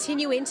going to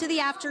continue into the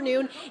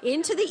afternoon,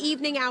 into the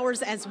evening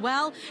hours as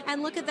well.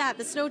 And look at that.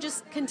 The snow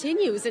just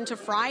continues into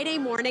Friday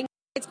morning.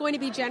 It's going to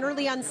be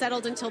generally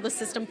unsettled until the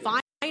system finally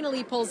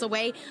pulls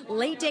away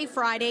late day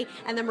Friday,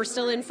 and then we're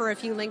still in for a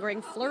few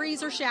lingering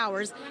flurries or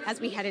showers as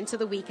we head into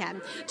the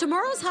weekend.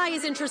 Tomorrow's high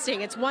is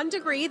interesting. It's 1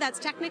 degree. That's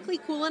technically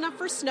cool enough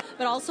for snow,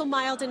 but also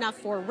mild enough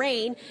for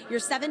rain.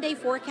 Your 7-day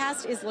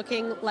forecast is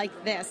looking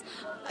like this.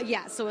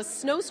 Yeah, so a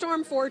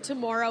snowstorm for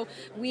tomorrow.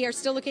 We are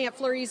still looking at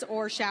flurries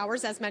or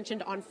showers, as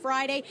mentioned, on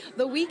Friday.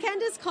 The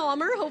weekend is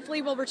calmer.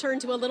 Hopefully we'll return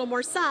to a little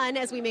more sun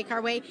as we make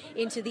our way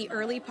into the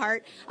early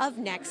part of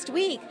next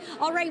week.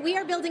 All right, we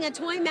are building a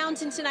toy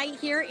mountain tonight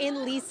here in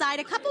Leaside.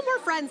 A couple more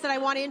friends that I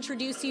want to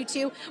introduce you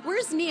to.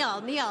 Where's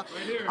Neil? Neil.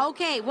 Right here.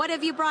 Okay, what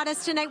have you brought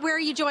us tonight? Where are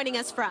you joining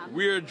us from?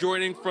 We are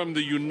joining from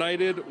the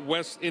United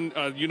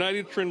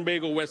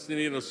Trinbago West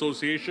Indian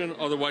Association,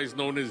 otherwise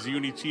known as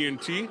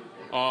UniTNT.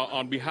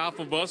 On behalf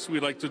of us,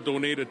 we'd like to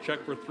donate a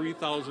check for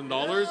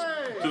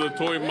 $3,000 to the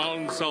Toy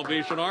Mountain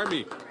Salvation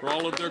Army for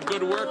all of their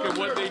good work and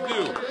what they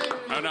do.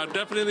 And I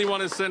definitely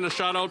want to send a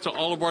shout out to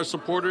all of our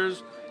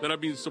supporters that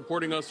have been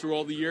supporting us through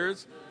all the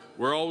years.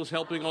 We're always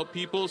helping out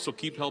people, so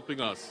keep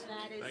helping us.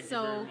 That is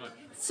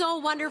so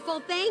wonderful.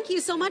 Thank you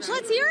so much.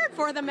 Let's hear it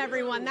for them,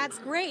 everyone. That's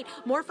great.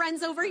 More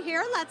friends over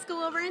here. Let's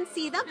go over and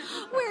see them.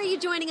 Where are you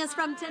joining us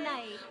from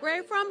tonight?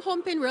 We're from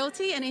Homepin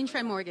Realty and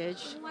Intran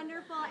Mortgage.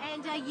 Wonderful.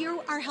 And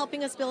you are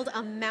helping us build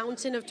a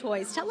mountain of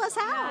toys. Tell us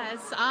how.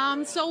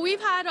 Yes. So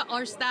we've had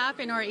our staff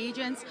and our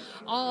agents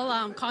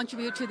all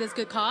contribute to this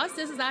good cause.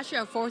 This is actually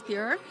our 4th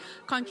year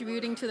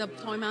contributing to the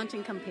Toy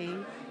Mountain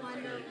campaign.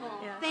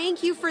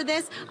 Thank you for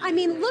this. I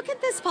mean, look at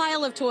this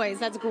pile of toys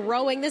that's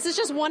growing. This is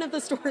just one of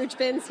the storage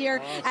bins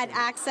here at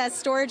Access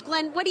Storage.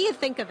 Glenn, what do you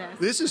think of this?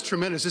 This is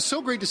tremendous. It's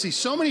so great to see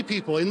so many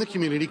people in the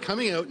community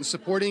coming out and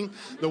supporting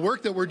the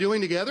work that we're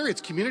doing together. It's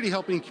community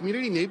helping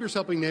community, neighbors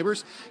helping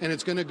neighbors, and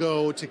it's going to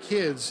go to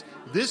kids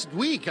this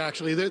week,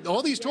 actually.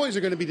 All these toys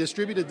are going to be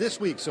distributed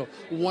this week, so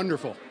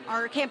wonderful.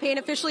 Our campaign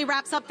officially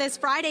wraps up this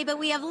Friday, but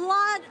we have a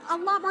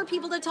lot more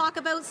people to talk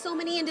about, so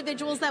many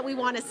individuals that we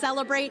want to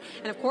celebrate.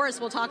 And of course,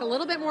 we'll talk a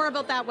little bit more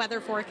about that weather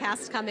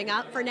forecast coming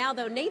up. For now,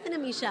 though, Nathan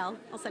and Michelle,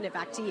 I'll send it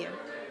back to you.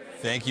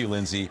 Thank you,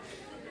 Lindsay.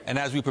 And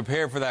as we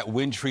prepare for that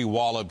wintry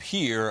wallop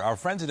here, our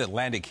friends in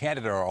Atlantic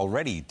Canada are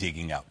already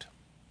digging out.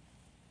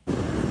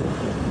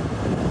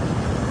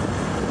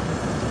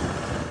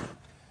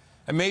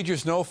 A major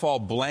snowfall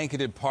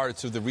blanketed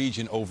parts of the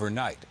region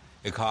overnight.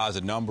 It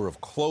caused a number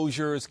of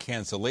closures,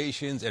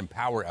 cancellations, and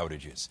power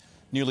outages.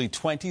 Nearly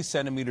 20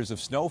 centimeters of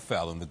snow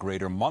fell in the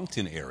greater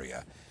Moncton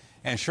area.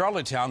 And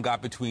Charlottetown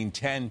got between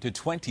 10 to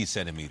 20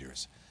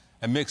 centimeters.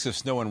 A mix of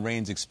snow and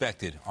rains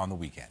expected on the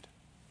weekend.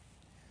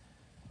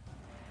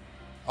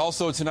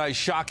 Also tonight,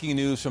 shocking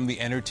news from the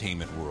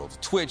entertainment world.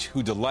 Twitch,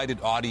 who delighted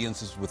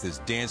audiences with his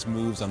dance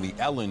moves on The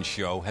Ellen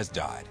Show, has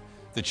died.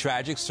 The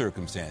tragic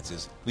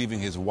circumstances leaving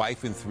his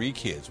wife and 3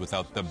 kids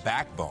without the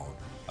backbone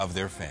of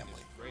their family.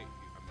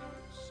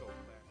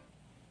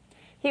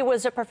 He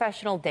was a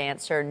professional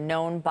dancer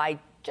known by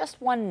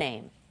just one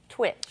name,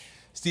 Twitch.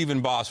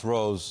 Stephen Boss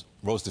rose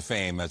to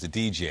fame as a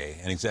DJ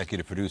and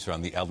executive producer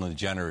on The Ellen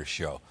DeGeneres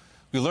Show.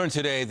 We learned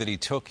today that he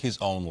took his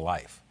own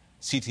life.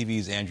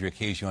 CTV's Andrea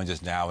Case joins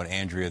us now. And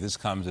Andrea, this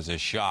comes as a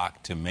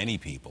shock to many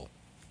people.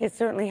 It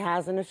certainly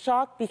has, and a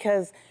shock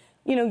because,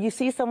 you know, you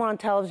see someone on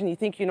television, you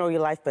think you know your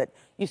life, but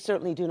you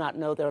certainly do not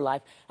know their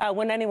life.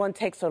 When anyone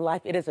takes their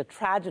life, it is a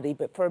tragedy,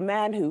 but for a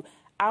man who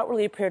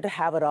outwardly appeared to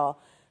have it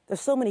all,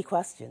 there's so many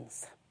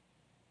questions.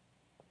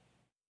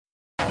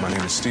 My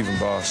name is Stephen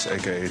Boss,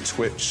 a.k.a.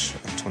 Twitch.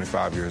 I'm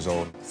 25 years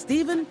old.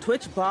 Stephen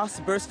Twitch Boss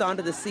burst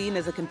onto the scene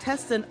as a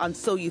contestant on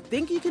So You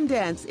Think You Can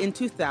Dance in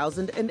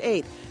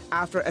 2008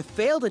 after a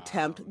failed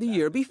attempt the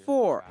year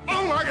before.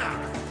 Oh, my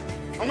God!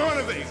 I'm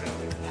going to these.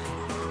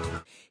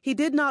 He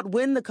did not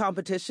win the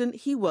competition,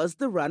 he was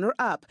the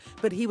runner-up,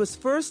 but he was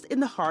first in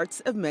the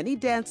hearts of many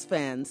dance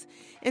fans.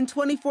 In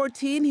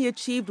 2014, he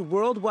achieved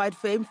worldwide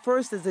fame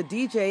first as a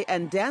DJ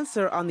and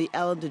dancer on The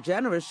Ellen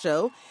DeGeneres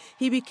Show.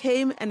 He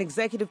became an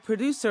executive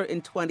producer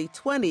in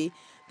 2020.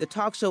 The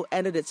talk show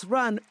ended its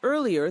run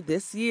earlier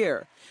this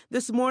year.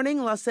 This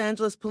morning, Los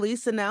Angeles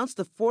police announced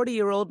the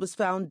 40-year-old was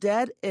found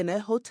dead in a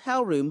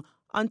hotel room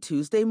on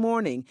Tuesday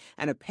morning,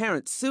 an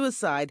apparent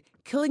suicide,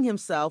 killing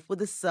himself with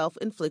a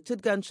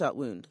self-inflicted gunshot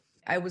wound.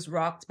 I was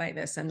rocked by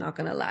this, I'm not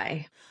going to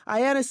lie.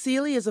 Ayanna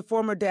Seeley is a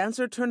former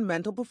dancer turned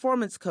mental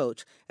performance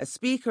coach, a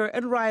speaker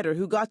and writer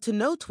who got to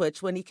know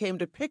Twitch when he came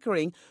to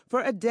Pickering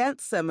for a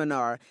dance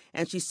seminar,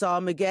 and she saw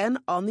him again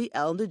on The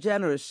Ellen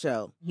DeGeneres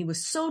Show. He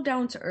was so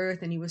down to earth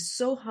and he was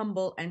so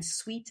humble and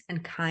sweet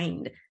and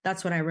kind.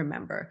 That's what I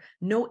remember.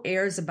 No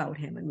airs about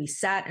him. And we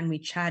sat and we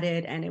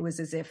chatted, and it was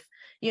as if,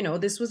 you know,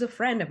 this was a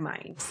friend of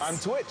mine. I'm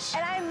Twitch.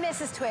 And I'm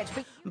Mrs.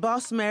 Twitch.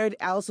 Boss married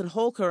Allison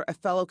Holker, a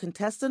fellow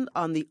contestant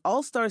on the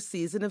All-Star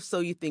season of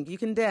So You Think You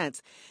Can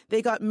Dance.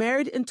 They got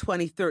married in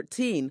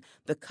 2013.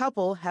 The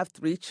couple have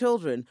 3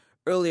 children.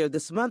 Earlier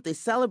this month, they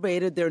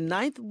celebrated their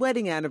 9th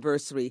wedding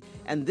anniversary,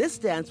 and this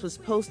dance was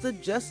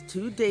posted just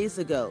 2 days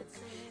ago.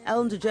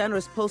 Ellen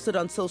DeGeneres posted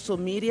on social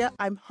media,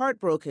 "I'm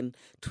heartbroken.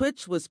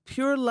 Twitch was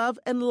pure love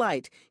and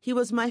light. He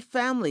was my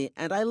family,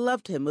 and I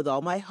loved him with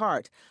all my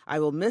heart. I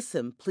will miss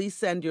him. Please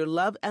send your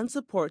love and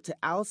support to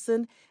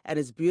Allison and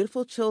his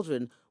beautiful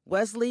children,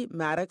 Wesley,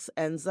 Maddox,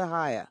 and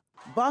Zahaya."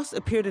 Boss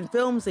appeared in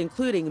films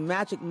including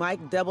Magic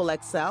Mike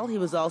XXL. He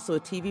was also a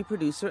TV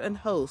producer and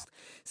host.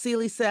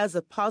 Seeley says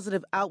a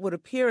positive outward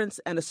appearance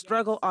and a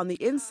struggle on the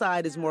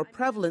inside is more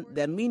prevalent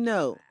than we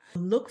know.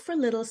 Look for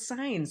little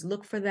signs.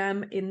 Look for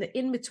them in the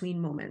in-between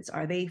moments.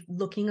 Are they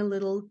looking a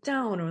little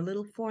down or a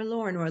little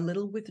forlorn or a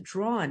little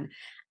withdrawn?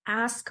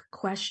 Ask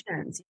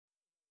questions.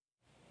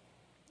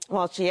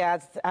 Well, she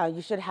adds,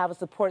 you should have a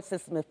support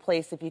system in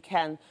place if you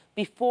can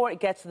before it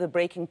gets to the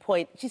breaking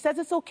point. She says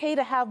it's okay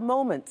to have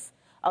moments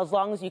as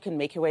long as you can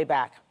make your way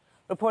back.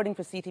 Reporting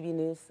for CTV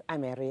News,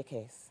 I'm Andrea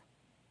Case.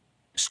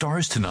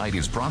 Stars Tonight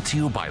is brought to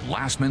you by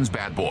Lastman's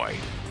Bad Boy.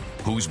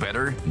 Who's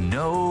better?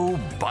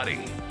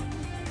 Nobody.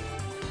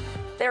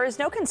 There is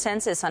no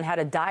consensus on how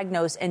to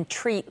diagnose and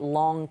treat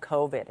long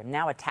COVID. And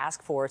now a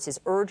task force is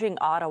urging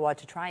Ottawa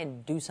to try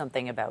and do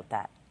something about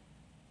that.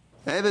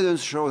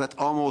 Evidence shows that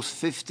almost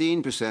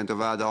 15%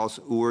 of adults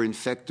who were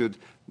infected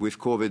with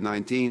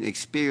COVID-19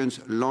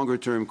 experience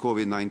longer-term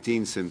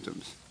COVID-19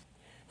 symptoms.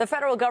 The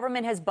federal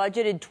government has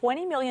budgeted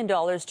 $20 million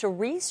to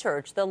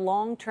research the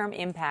long-term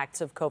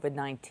impacts of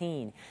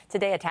COVID-19.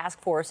 Today, a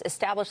task force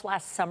established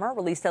last summer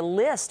released a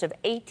list of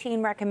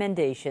 18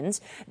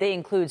 recommendations. They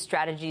include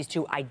strategies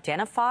to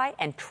identify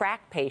and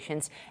track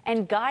patients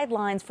and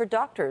guidelines for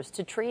doctors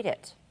to treat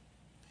it.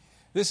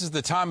 This is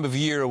the time of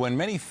year when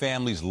many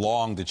families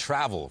long to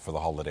travel for the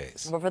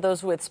holidays. But for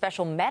those with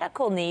special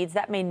medical needs,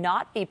 that may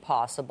not be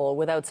possible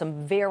without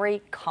some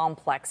very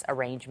complex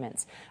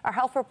arrangements. Our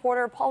health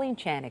reporter Pauline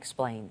Chan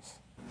explains.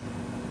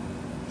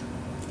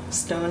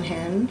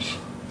 Stonehenge.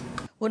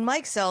 When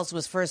Mike Sells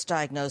was first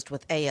diagnosed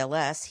with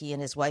ALS, he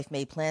and his wife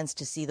made plans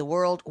to see the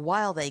world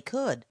while they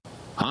could.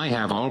 I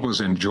have always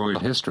enjoyed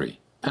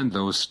history, and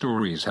those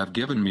stories have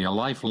given me a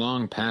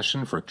lifelong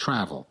passion for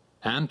travel.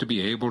 And to be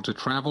able to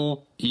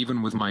travel,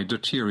 even with my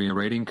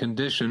deteriorating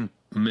condition,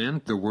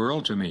 meant the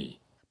world to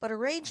me. But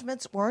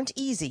arrangements weren't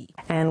easy.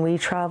 And we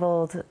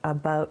traveled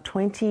about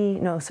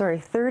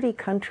 30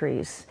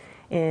 countries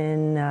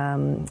in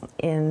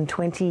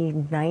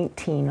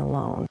 2019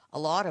 alone. A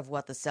lot of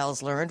what the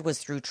Sells learned was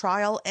through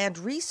trial and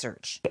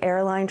research.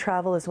 Airline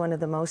travel is one of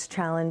the most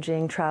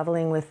challenging.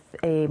 Traveling with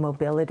a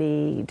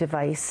mobility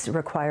device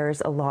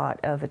requires a lot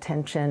of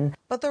attention.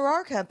 But there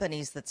are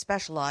companies that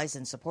specialize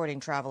in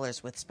supporting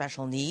travelers with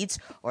special needs,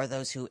 or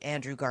those who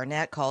Andrew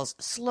Garnett calls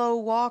slow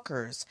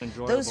walkers,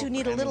 those who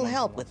need a little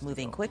help with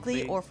moving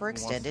quickly or for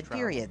extended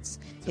periods.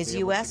 His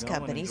U.S.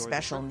 company,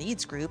 Special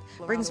Needs Group,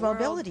 brings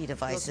mobility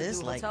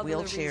devices like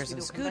wheelchairs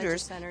and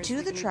scooters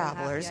to the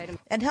travelers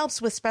and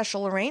helps with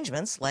special arrangements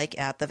like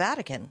at the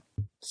Vatican.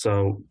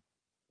 So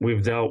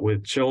we've dealt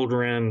with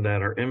children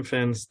that are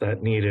infants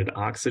that needed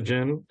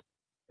oxygen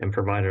and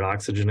provided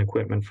oxygen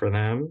equipment for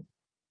them.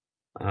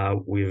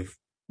 We've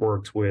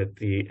worked with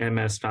the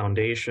MS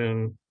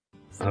Foundation.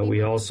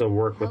 We also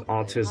work with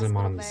Autism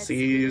on the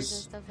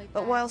Seas.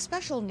 But while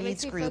Special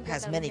Needs Group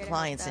has many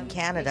clients in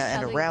Canada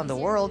and around the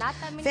world,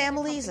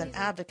 families and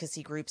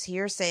advocacy groups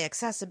here say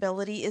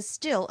accessibility is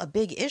still a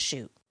big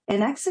issue.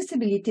 And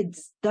accessibility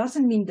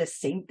doesn't mean the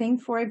same thing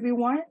for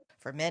everyone.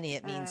 For many,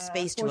 it means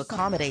space to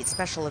accommodate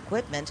special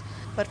equipment,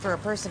 but for a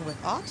person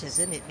with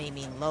autism, it may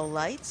mean low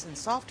lights and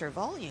softer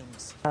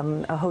volumes.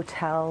 A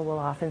hotel will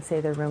often say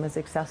their room is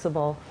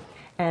accessible,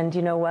 and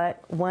you know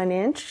what? 1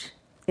 inch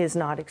is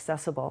not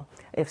accessible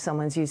if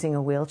someone's using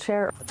a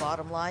wheelchair. The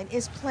bottom line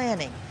is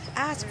planning.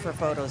 Ask for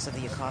photos of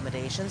the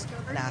accommodations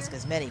and ask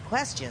as many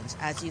questions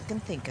as you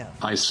can think of.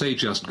 I say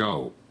just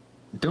go.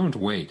 Don't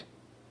wait.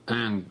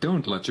 And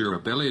don't let your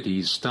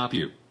abilities stop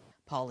you.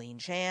 Pauline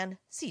Chan,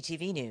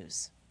 CTV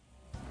News.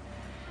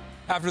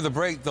 After the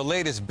break, the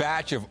latest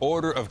batch of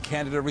Order of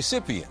Canada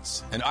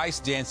recipients, an ice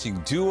dancing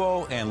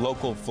duo and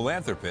local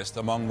philanthropist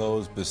among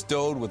those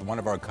bestowed with one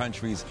of our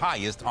country's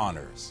highest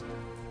honors.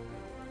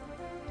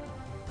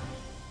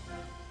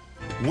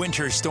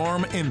 Winter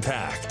storm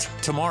impact.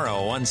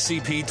 Tomorrow on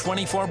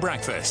CP24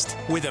 Breakfast.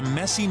 With a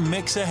messy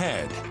mix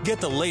ahead. Get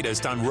the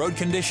latest on road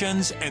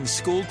conditions and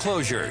school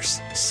closures.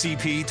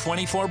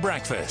 CP24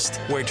 Breakfast,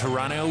 where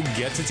Toronto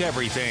gets its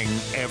everything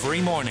every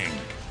morning.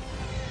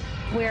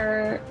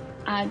 We're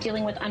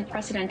dealing with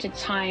unprecedented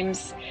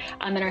times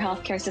in our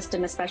healthcare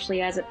system,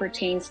 especially as it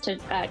pertains to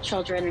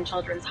children and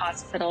children's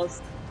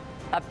hospitals.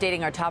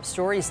 Updating our top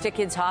stories, Stick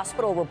Kids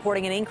Hospital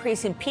reporting an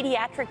increase in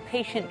pediatric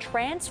patient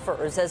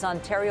transfers as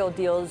Ontario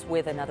deals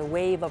with another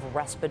wave of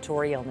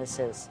respiratory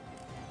illnesses.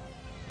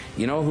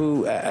 You know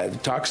who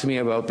talks to me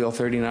about Bill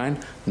 39?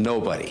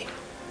 Nobody.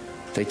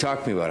 They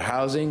talk to me about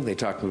housing. They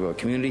talk to me about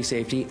community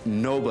safety.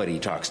 Nobody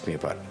talks to me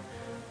about it.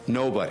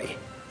 Nobody.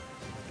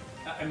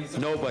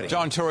 Nobody.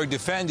 John Tory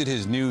defended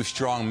his new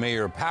strong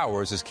mayor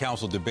powers as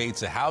council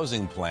debates a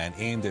housing plan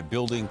aimed at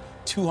building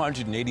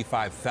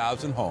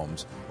 285,000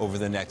 homes over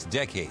the next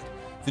decade.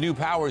 The new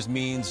powers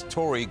means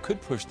Tory could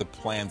push the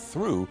plan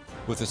through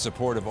with the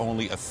support of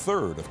only a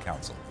third of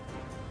council.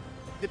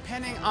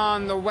 Depending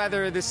on the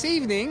weather this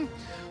evening,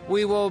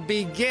 we will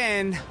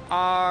begin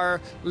our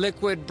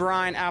liquid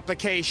brine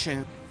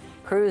application.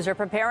 Crews are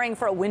preparing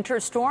for a winter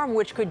storm,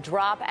 which could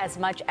drop as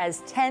much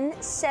as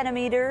 10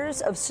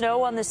 centimeters of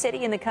snow on the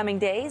city in the coming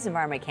days.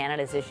 Environment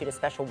Canada has issued a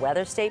special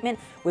weather statement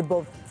with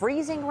both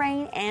freezing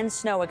rain and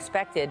snow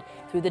expected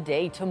through the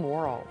day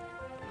tomorrow.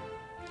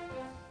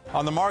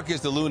 On the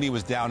markets, the loonie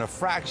was down a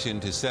fraction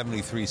to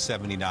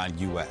 73.79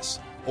 U.S.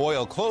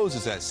 Oil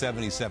closes at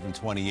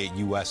 77.28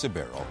 U.S. a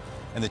barrel,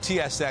 and the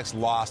TSX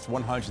lost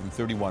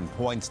 131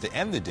 points to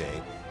end the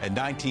day at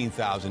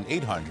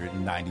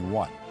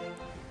 19,891.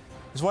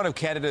 It's one of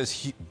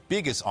Canada's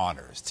biggest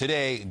honors.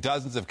 Today,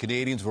 dozens of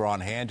Canadians were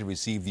on hand to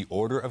receive the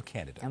Order of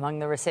Canada. Among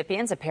the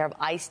recipients, a pair of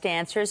ice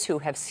dancers who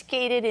have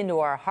skated into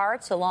our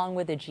hearts, along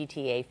with a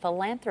GTA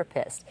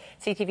philanthropist.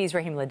 CTV's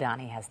Rahim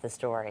Ladani has the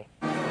story.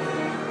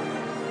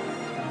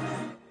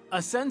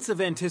 A sense of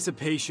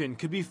anticipation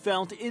could be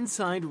felt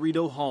inside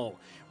Rideau Hall,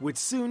 which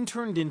soon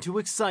turned into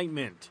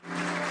excitement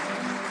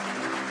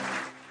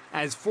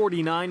as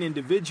 49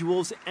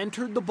 individuals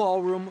entered the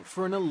ballroom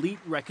for an elite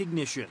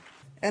recognition.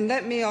 And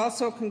let me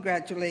also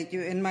congratulate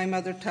you in my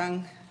mother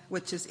tongue,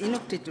 which is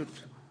Inuktitut.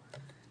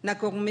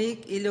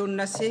 Nakogmig ilun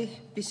nasi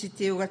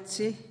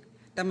pisitiugatsi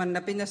taman na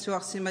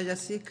pinasuaksi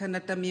mayasi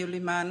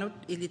kanatamiulimanut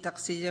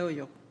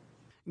ilitaksiyoyo.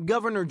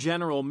 Governor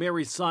General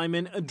Mary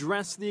Simon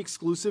addressed the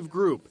exclusive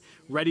group,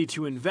 ready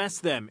to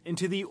invest them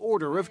into the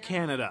Order of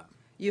Canada.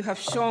 You have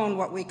shown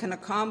what we can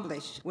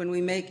accomplish when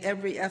we make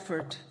every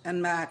effort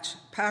and match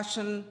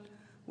passion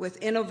with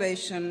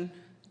innovation,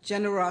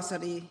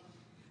 generosity,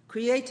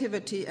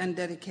 creativity, and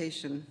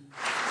dedication.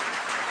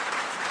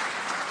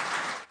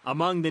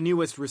 Among the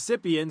newest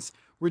recipients,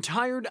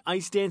 retired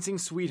ice dancing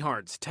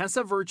sweethearts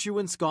Tessa Virtue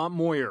and Scott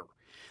Moyer.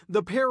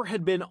 The pair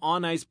had been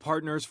on-ice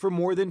partners for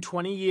more than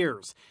 20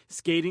 years,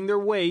 skating their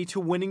way to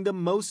winning the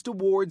most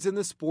awards in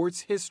the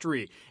sport's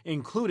history,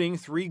 including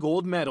 3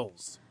 gold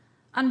medals.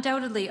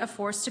 Undoubtedly a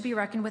force to be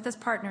reckoned with as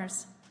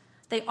partners.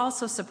 They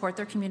also support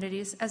their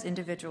communities as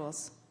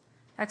individuals.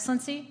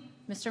 Excellency,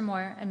 Mr.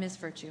 Moyer and Ms.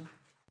 Virtue.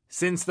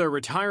 Since their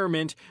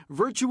retirement,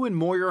 Virtue and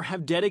Moyer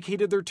have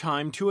dedicated their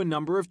time to a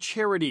number of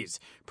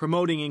charities,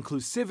 promoting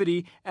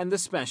inclusivity and the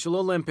Special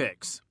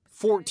Olympics.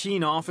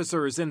 14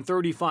 officers and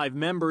 35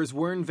 members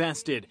were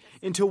invested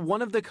into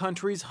one of the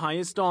country's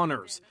highest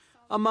honors.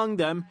 Among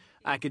them,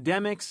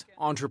 academics,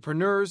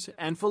 entrepreneurs,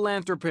 and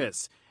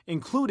philanthropists,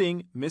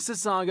 including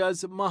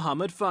Mississauga's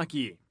Mohamed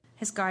Faki.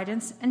 His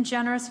guidance and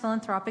generous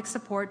philanthropic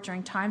support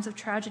during times of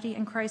tragedy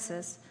and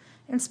crisis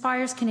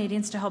inspires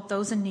Canadians to help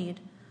those in need,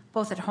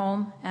 both at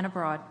home and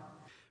abroad.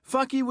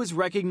 Faki was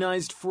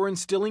recognized for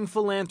instilling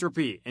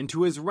philanthropy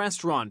into his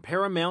restaurant,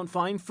 Paramount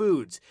Fine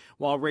Foods,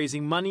 while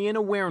raising money and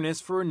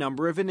awareness for a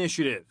number of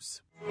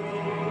initiatives.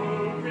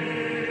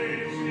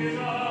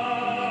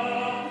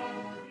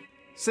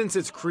 Since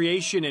its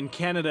creation in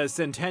Canada's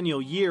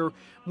centennial year,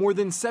 more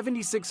than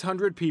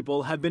 7,600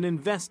 people have been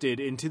invested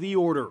into the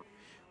order.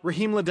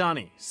 Rahim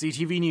Ladani,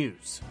 CTV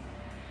News.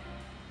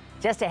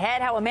 Just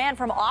ahead, how a man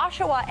from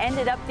Oshawa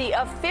ended up the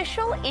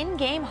official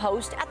in-game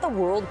host at the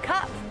World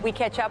Cup. We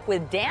catch up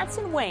with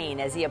Dancin' Wayne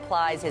as he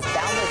applies his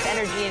boundless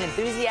energy and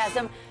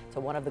enthusiasm to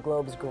one of the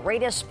globe's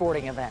greatest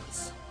sporting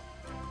events.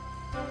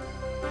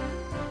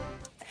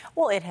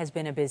 Well, it has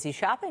been a busy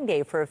shopping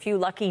day for a few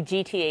lucky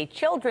GTA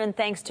children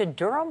thanks to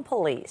Durham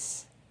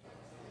Police.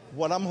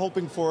 What I'm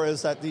hoping for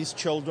is that these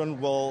children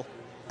will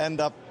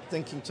end up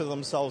thinking to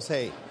themselves,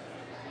 hey,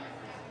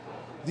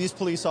 these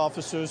police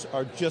officers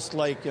are just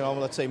like,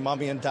 let's say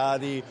mommy and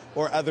daddy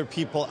or other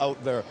people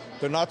out there.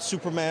 They're not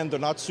Superman, they're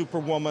not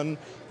Superwoman.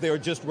 They're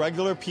just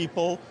regular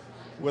people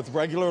with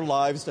regular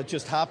lives that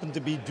just happen to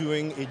be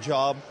doing a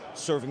job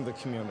serving the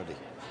community.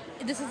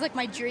 This is like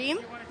my dream,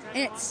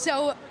 and it's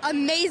so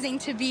amazing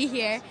to be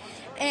here.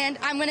 And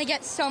I'm going to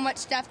get so much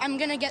stuff. I'm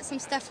going to get some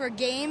stuff for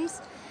games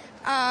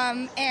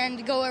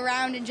and go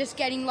around and just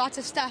getting lots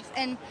of stuff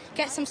and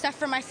get some stuff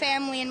for my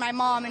family and my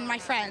mom and my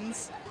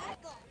friends.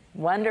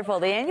 Wonderful.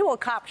 The annual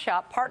Cop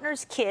Shop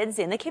partners kids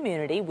in the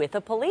community with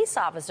a police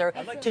officer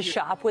to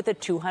shop with a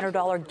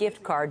 $200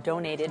 gift card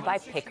donated by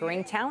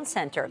Pickering Town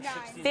Center.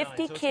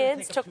 50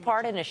 kids took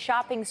part in a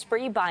shopping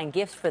spree, buying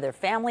gifts for their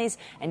families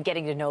and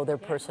getting to know their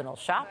personal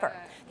shopper.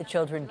 The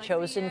children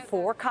chosen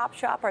for Cop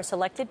Shop are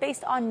selected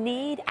based on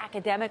need,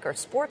 academic or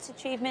sports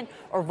achievement,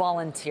 or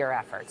volunteer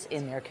efforts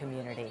in their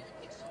community.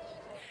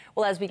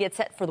 Well, as we get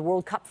set for the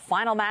World Cup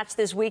final match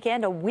this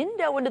weekend, a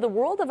window into the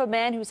world of a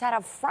man who's had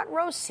a front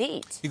row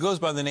seat. He goes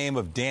by the name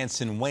of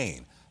Dancin'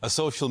 Wayne, a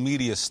social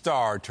media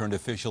star turned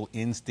official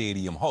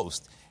in-stadium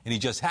host, and he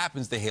just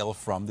happens to hail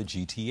from the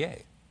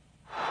GTA.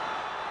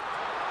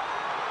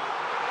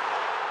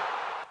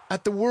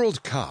 At the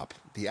World Cup,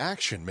 the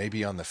action may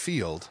be on the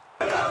field,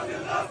 but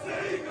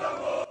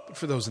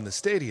for those in the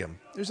stadium,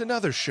 there's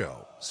another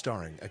show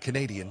starring a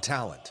Canadian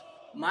talent.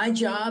 My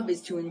job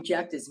is to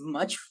inject as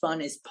much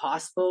fun as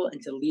possible and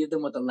to leave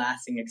them with a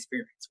lasting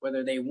experience.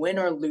 Whether they win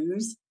or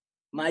lose,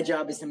 my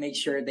job is to make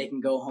sure they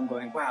can go home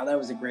going, wow, that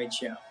was a great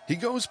show. He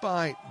goes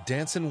by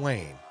Dancin'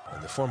 Wayne,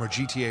 and the former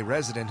GTA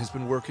resident has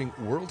been working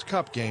World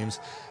Cup games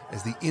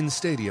as the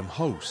in-stadium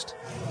host.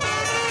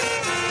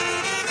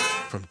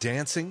 From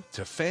dancing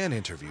to fan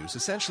interviews,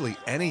 essentially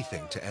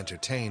anything to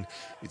entertain,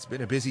 it's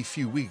been a busy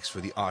few weeks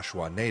for the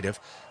Oshawa native,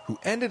 who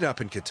ended up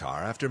in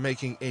Qatar after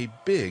making a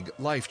big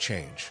life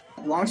change.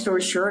 Long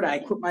story short, I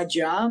quit my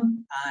job.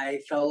 I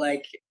felt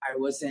like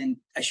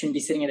I shouldn't be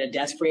sitting at a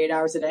desk for 8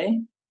 hours a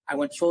day. I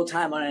went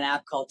full-time on an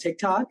app called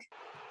TikTok,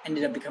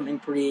 ended up becoming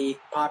pretty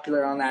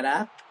popular on that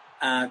app.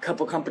 A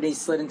couple companies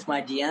slid into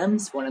my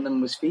DMs. One of them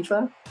was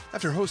FIFA.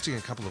 After hosting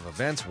a couple of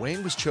events,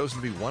 Wayne was chosen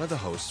to be one of the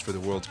hosts for the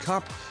World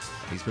Cup.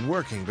 He's been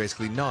working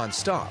basically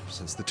non-stop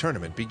since the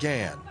tournament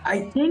began.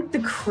 I think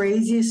the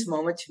craziest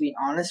moment, to be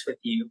honest with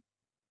you,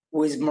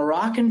 was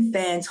Moroccan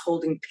fans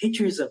holding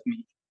pictures of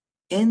me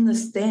in the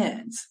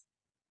stands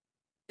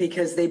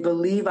because they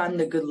believe I'm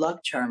the good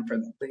luck charm for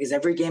them. Because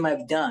every game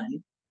I've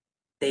done,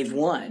 they've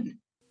won.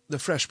 The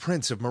Fresh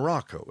Prince of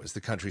Morocco, as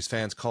the country's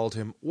fans called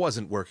him,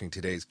 wasn't working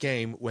today's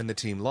game when the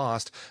team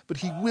lost, but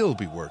he will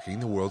be working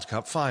the World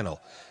Cup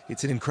final.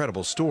 It's an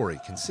incredible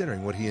story,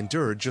 considering what he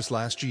endured just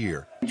last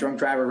year. A drunk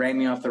driver ran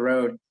me off the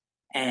road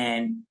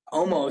and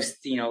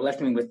almost,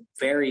 left me with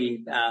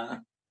very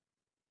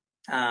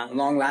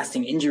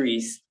long-lasting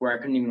injuries where I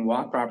couldn't even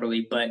walk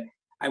properly. But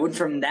I went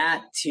from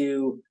that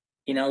to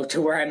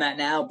where I'm at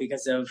now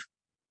because of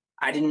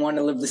I didn't want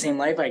to live the same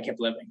life I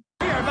kept living.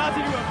 We are about to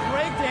do a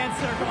breakdance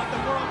circle at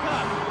the World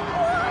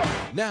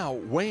Cup. Now,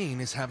 Wayne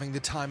is having the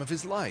time of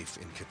his life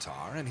in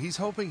Qatar, and he's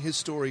hoping his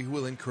story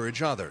will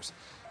encourage others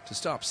to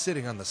stop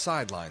sitting on the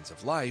sidelines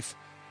of life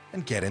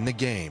and get in the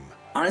game.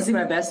 Honestly,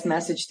 my best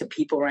message to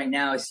people right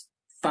now is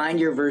find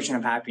your version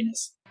of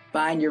happiness.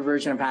 Find your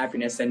version of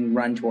happiness and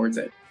run towards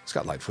it.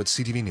 Scott Lightfoot,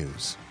 CTV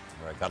News.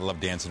 All right, gotta love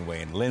Dancin'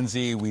 Wayne.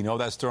 Lindsay, we know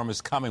that storm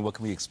is coming. What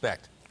can we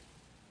expect?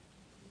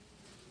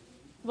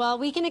 Well,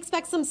 we can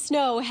expect some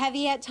snow,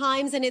 heavy at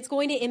times, and it's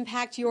going to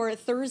impact your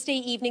Thursday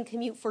evening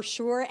commute for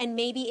sure, and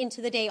maybe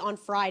into the day on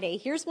Friday.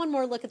 Here's one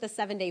more look at the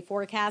 7-day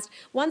forecast.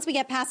 Once we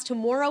get past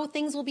tomorrow,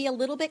 things will be a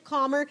little bit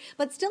calmer,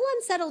 but still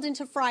unsettled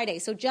into Friday,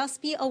 so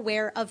just be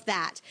aware of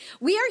that.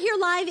 We are here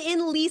live in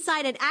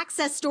Leaside at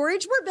Access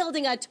Storage. We're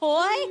building a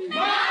toy.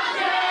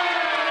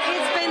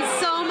 It's been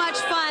so much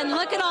fun.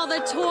 Look at all the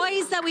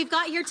toys that we've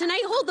got here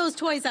tonight. Hold those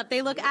toys up.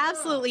 They look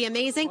absolutely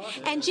amazing.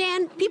 And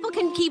Jan, people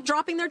can keep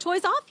dropping their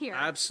toys off here.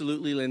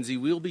 Absolutely, Lindsay.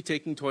 We'll be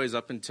taking toys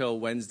up until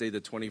Wednesday the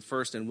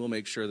 21st, and we'll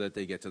make sure that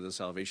they get to the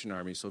Salvation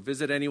Army. So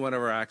visit any one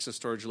of our Access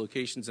Storage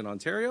locations in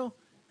Ontario,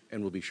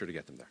 and we'll be sure to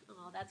get them there.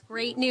 Oh, that's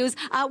great news.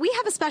 We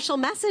have a special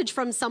message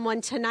from someone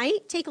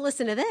tonight. Take a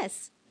listen to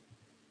this.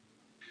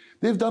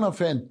 They've done a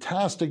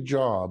fantastic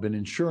job in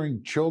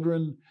ensuring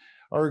children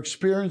are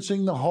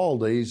experiencing the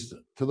holidays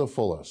to the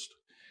fullest.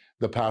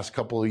 The past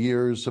couple of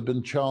years have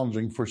been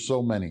challenging for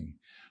so many.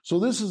 So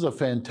this is a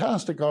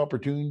fantastic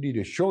opportunity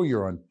to show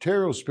your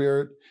Ontario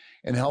spirit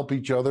and help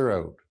each other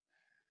out.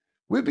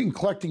 We've been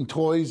collecting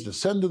toys to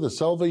send to the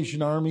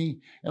Salvation Army,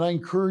 and I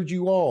encourage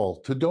you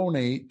all to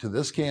donate to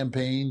this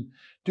campaign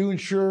to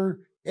ensure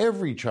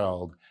every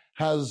child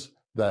has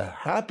the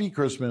happy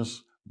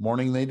Christmas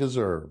morning they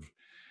deserve.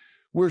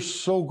 We're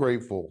so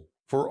grateful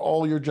for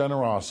all your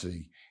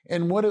generosity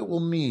and what it will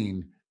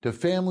mean to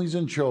families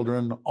and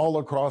children all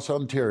across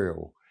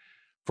Ontario.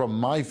 From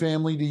my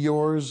family to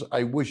yours,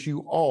 I wish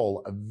you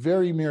all a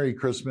very Merry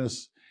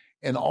Christmas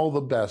and all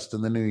the best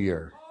in the new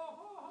year.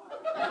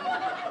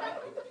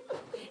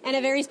 And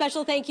a very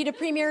special thank you to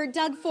Premier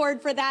Doug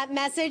Ford for that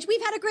message.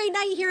 We've had a great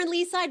night here in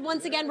Leaside.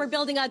 Once again, we're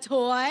building a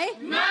toy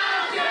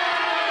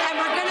mountain! And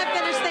we're going to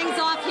finish things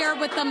off here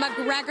with the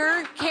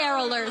McGregor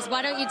Carolers.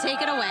 Why don't you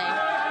take it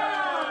away?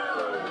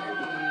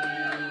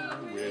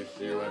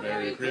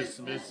 Merry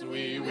Christmas,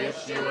 we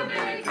wish you a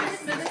Merry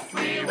Christmas,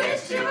 we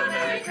wish you a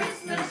Merry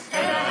Christmas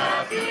and a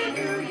Happy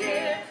New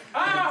Year.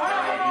 Good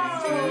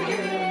tidings to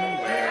you,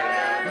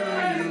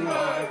 wherever you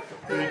are.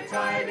 Good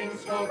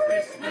tidings for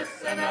Christmas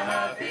and a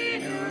Happy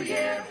New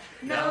Year.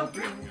 Now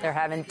They're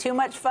having too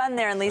much fun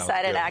there in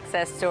Leaside at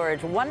Access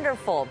Storage.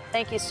 Wonderful.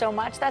 Thank you so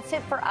much. That's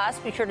it for us.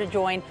 Be sure to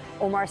join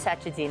Omar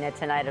Sachedina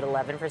tonight at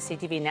 11 for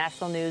CTV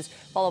National News,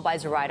 followed by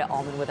Zoraida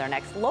Allman with our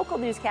next local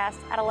newscast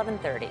at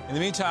 11:30. In the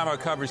meantime, our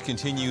coverage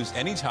continues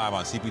anytime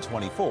on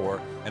CP24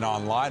 and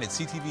online at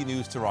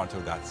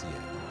ctvnewstoronto.ca.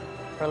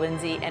 For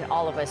Lindsay and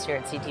all of us here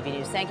at CTV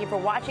News, thank you for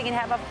watching and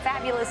have a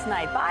fabulous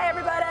night. Bye,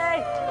 everybody.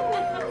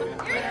 Merry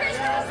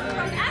Christmas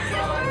from